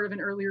 as part of an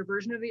earlier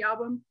version of the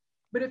album.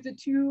 But if the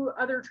 2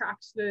 other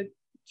tracks, the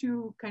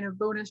 2 kind of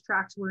bonus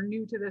tracks, were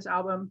new to this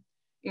album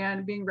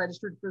and being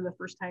registered for the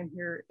first time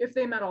here, if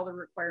they met all the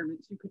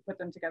requirements, you could put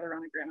them together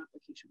on a Graham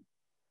application.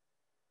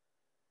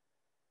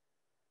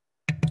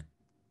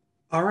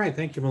 All right,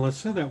 thank you,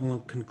 Melissa. That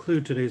will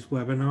conclude today's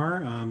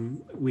webinar.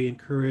 We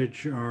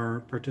encourage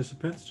our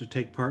participants to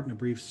take part in a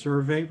brief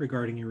survey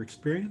regarding your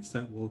experience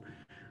that will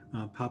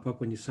pop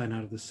up when you sign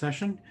out of the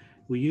session.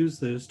 We use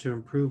this to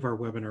improve our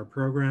webinar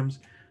programs,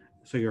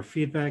 so your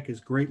feedback is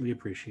greatly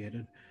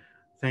appreciated.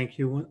 Thank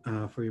you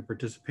for your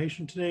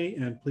participation today,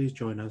 and please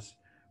join us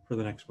for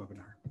the next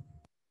webinar.